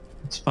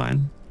 It's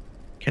fine.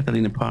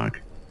 Catalina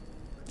Park.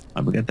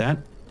 I will get that.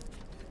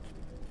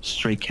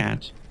 Stray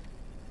cat.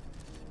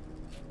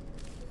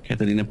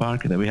 Catalina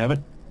Park, there we have it.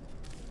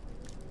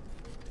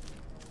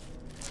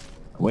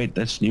 Wait,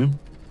 that's new.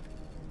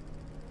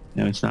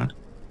 No, it's not.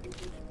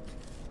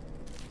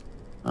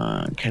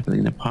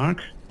 Catalina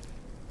Park.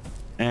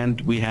 And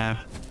we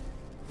have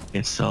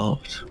it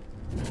solved.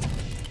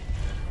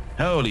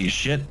 Holy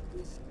shit.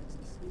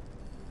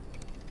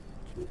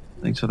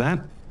 Thanks for that.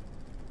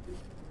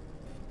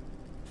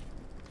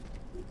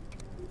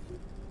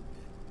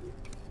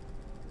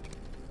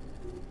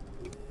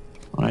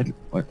 Alright,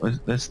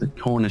 that's the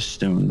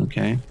cornerstone,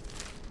 okay.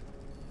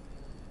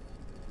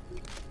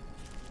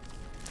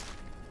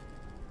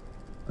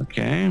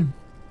 Okay.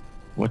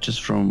 Watches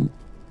from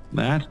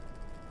that.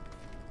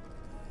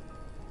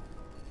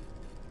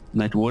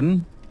 Night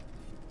Warden.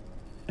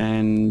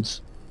 And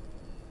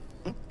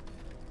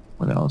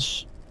what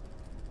else?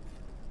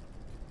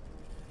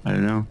 I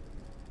don't know.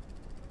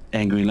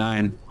 Angry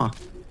Lion. Huh.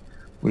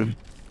 Would have,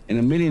 in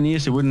a million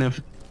years I wouldn't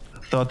have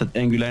thought that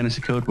Angry Lion is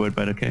a code word,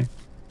 but okay.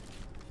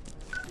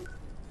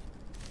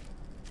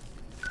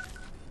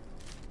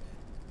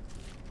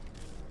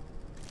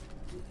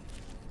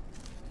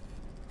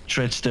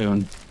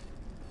 Treadstone.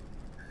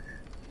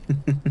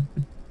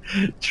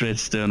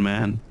 Treadstone,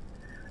 man.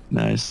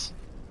 Nice.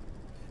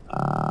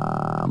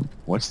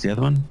 What's the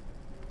other one?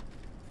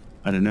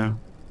 I don't know.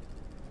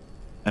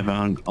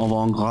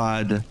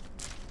 Avant-garde.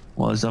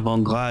 What is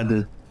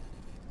avant-garde?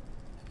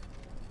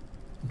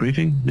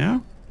 Briefing?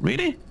 No?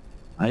 Really?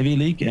 Ivy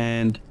League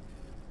and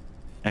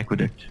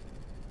Aqueduct.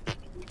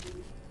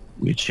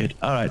 Weird shit.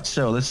 Alright,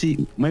 so let's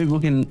see. Maybe we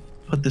can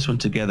put this one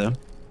together.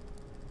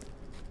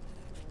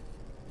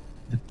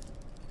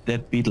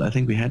 Dead Beetle, I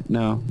think we had.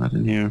 No, not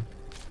in here.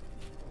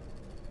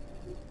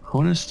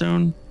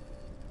 Cornerstone.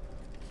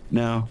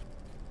 No.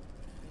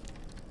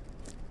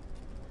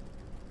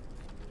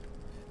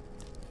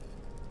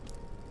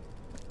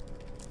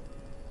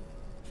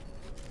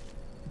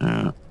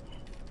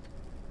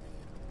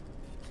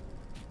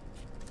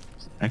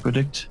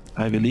 Aqueduct,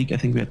 Ivy League. I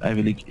think we had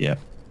Ivy League. Yeah,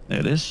 there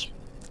it is.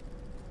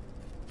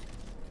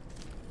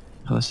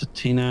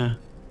 Palacetina.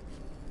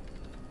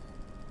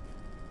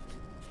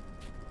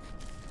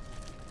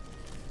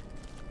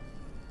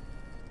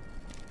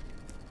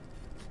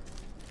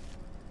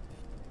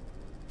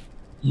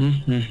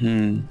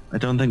 I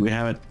don't think we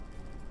have it.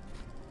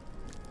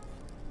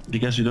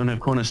 Because we don't have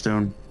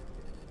cornerstone.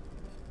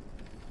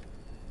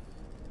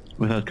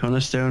 Without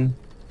cornerstone,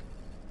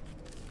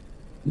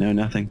 no,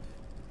 nothing.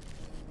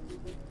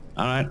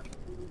 Alright.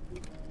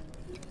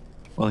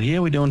 Well,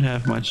 here we don't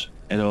have much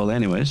at all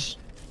anyways.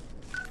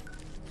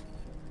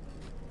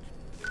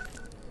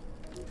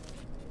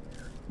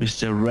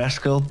 Mr.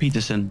 Rascal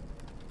Peterson.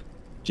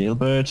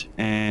 Jailbird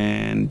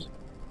and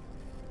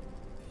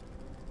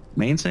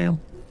mainsail.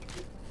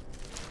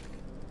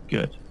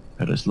 Good.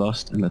 Paradise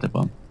Lost and Letter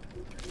Bomb.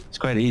 It's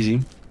quite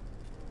easy.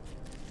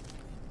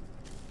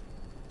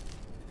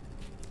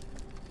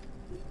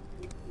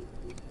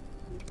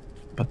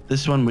 But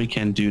this one we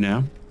can do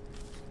now.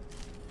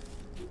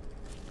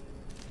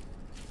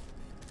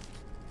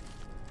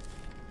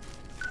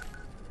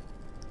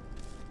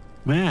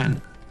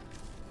 Man.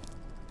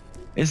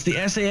 It's the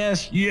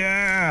SAS.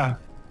 Yeah.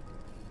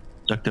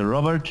 Dr.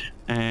 Robert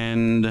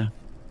and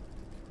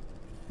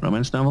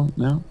romance novel?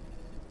 No.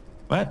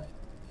 What?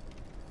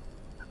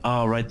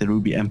 Oh, right, the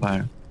Ruby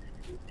Empire.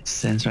 It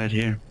stands right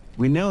here.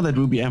 We know that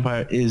Ruby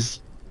Empire is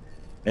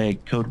a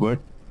code word.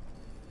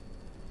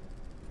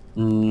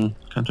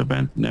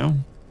 Contraband? No.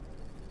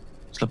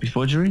 Sloppy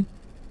forgery?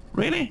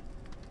 Really?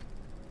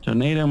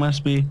 Tornado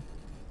must be.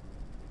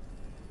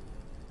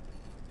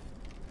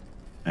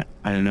 I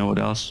don't know what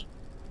else.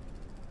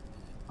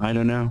 I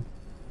don't know.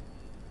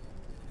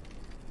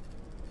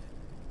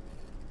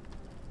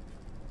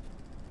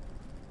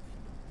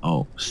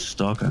 Oh,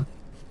 Stalker.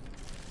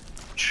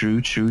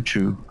 True, true,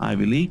 true.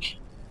 Ivy League.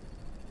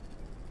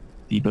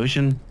 Deep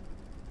Ocean.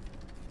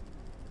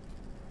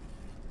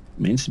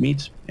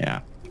 Mincemeat.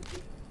 Yeah.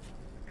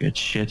 Good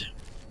shit.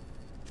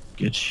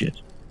 Good shit.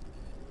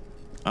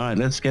 Alright,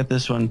 let's get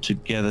this one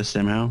together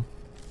somehow.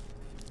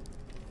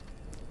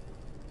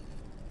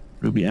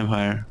 Ruby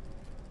Empire.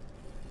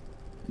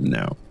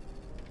 No.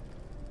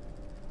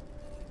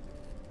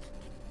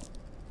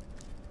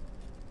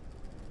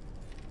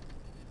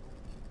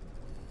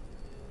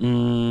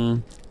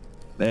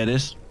 There it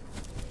is.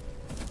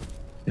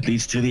 It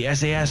leads to the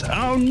SAS.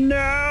 Oh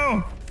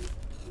no!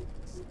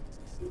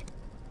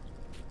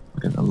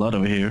 Look at a lot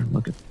over here.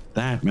 Look at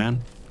that,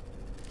 man.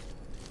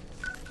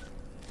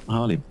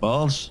 Holy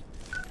balls.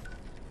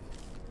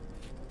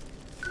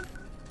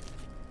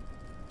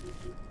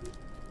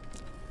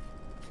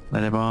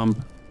 Letter bomb.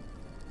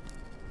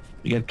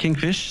 We get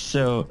Kingfish,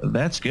 so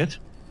that's good.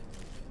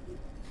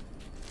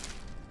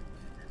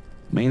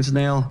 Main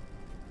snail.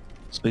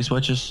 Space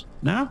Watches.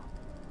 No?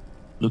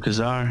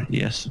 Lucasar.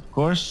 Yes, of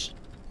course.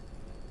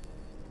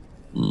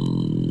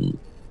 There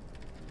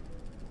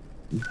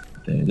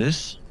it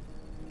is.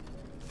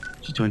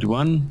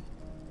 G21.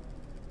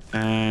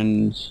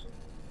 And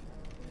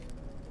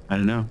I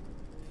don't know.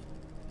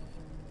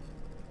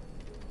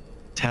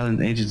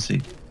 Talent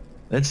agency.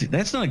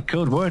 That's not a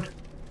code word.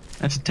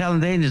 That's a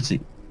talent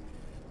agency.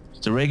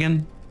 Mr.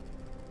 Reagan.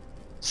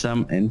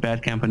 Some in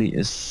Bad Company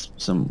is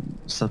some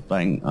stuff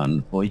buying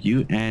on for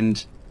you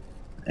and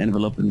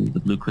envelope in the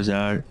Blue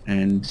Quasar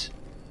and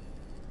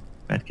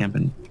Bad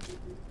Company.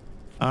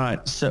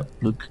 Alright, so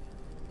look.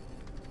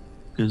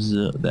 Because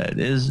there it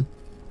is.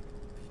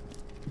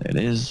 There it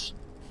is.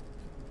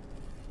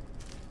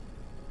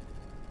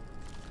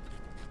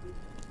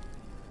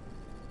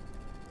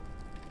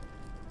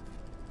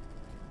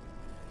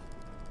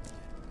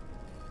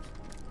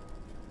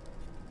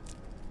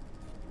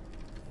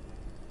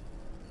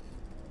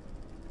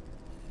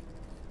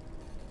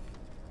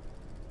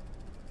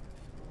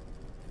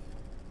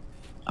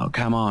 Oh,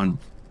 come on.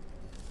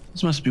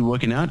 This must be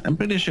working out. I'm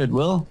pretty sure it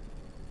will.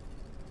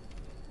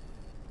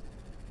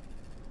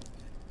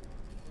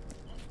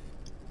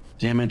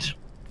 Damn it.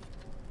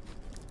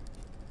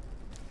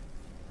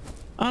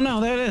 Oh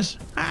no, there it is.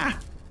 Ah!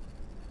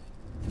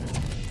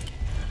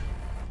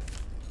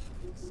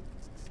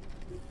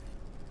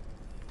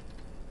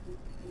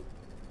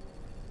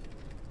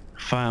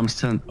 Firearms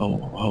talent. Oh,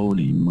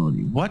 holy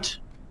moly. What?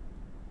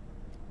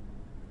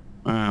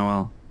 Ah,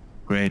 well.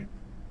 Great.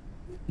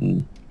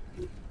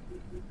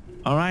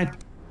 Alright.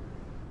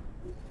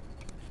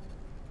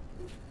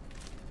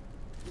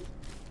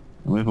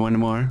 We have one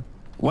more.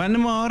 One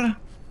more.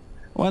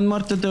 One more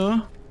to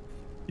do.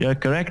 You're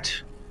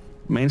correct.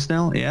 Main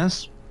snail,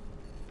 yes.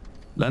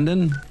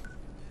 London.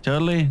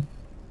 Totally.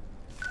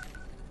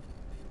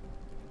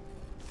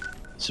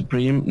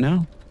 Supreme,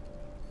 no.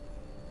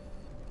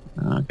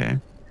 Okay.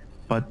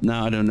 But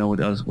now I don't know what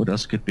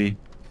else could be.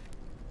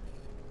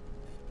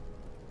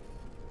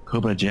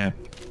 Cobra Jab.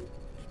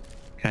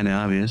 Kinda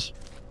obvious.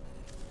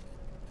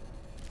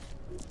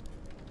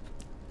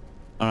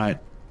 All right.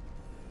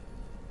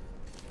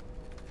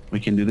 We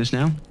can do this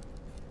now.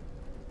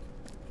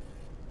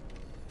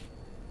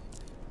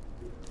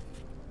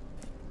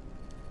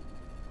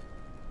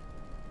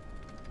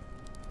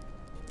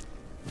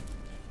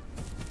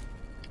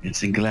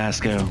 It's in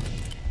Glasgow.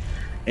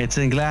 It's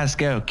in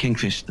Glasgow,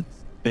 Kingfish, the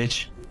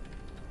bitch.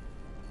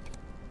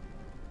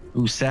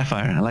 Ooh,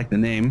 Sapphire. I like the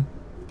name.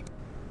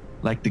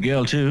 Like the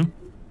girl too.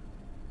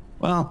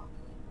 Well,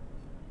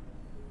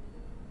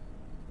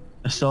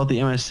 assault the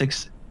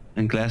MI6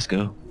 in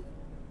Glasgow.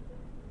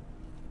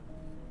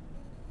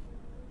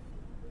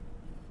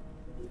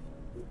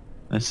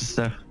 That's the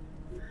stuff.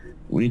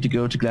 We need to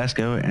go to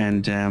Glasgow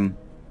and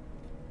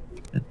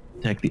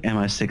attack the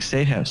MI6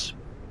 safe house.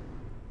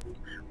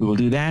 We will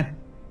do that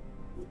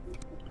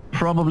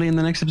probably in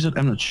the next episode.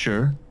 I'm not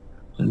sure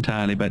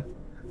entirely, but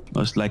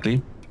most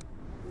likely.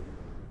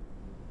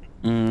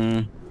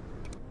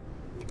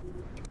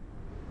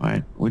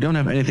 Alright, we don't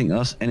have anything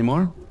else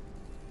anymore.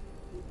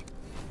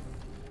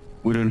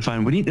 We're doing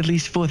fine. We need at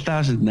least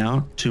 4,000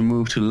 now to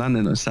move to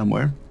London or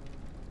somewhere.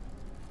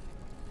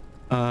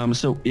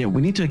 So yeah,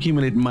 we need to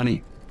accumulate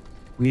money.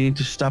 We need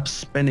to stop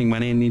spending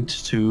money and need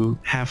to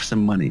have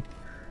some money.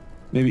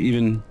 Maybe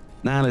even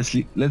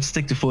let's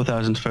stick to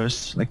 4,000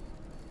 first. Like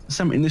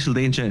some initial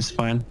danger is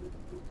fine.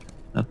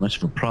 Not much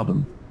of a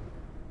problem.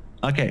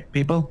 Okay,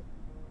 people.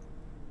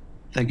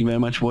 Thank you very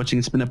much for watching.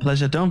 It's been a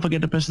pleasure. Don't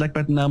forget to press the like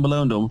button down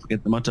below, and don't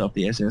forget the motto of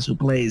the SAS: who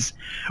plays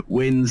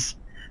wins.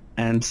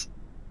 And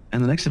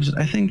in the next episode,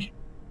 I think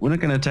we're not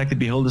gonna attack the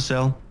Beholder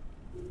cell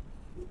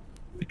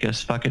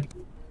because fuck it,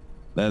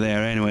 they're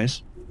there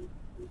anyways.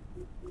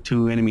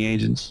 2 enemy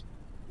agents.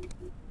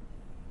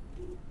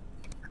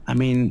 I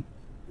mean,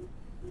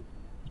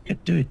 you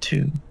could do it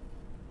too.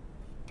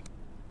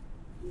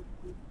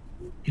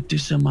 You could do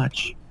so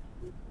much.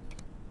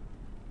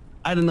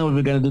 I don't know what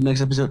we're gonna do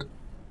next episode,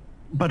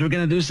 but we're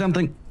gonna do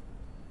something.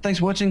 Thanks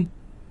for watching.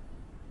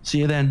 See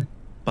you then.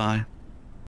 Bye.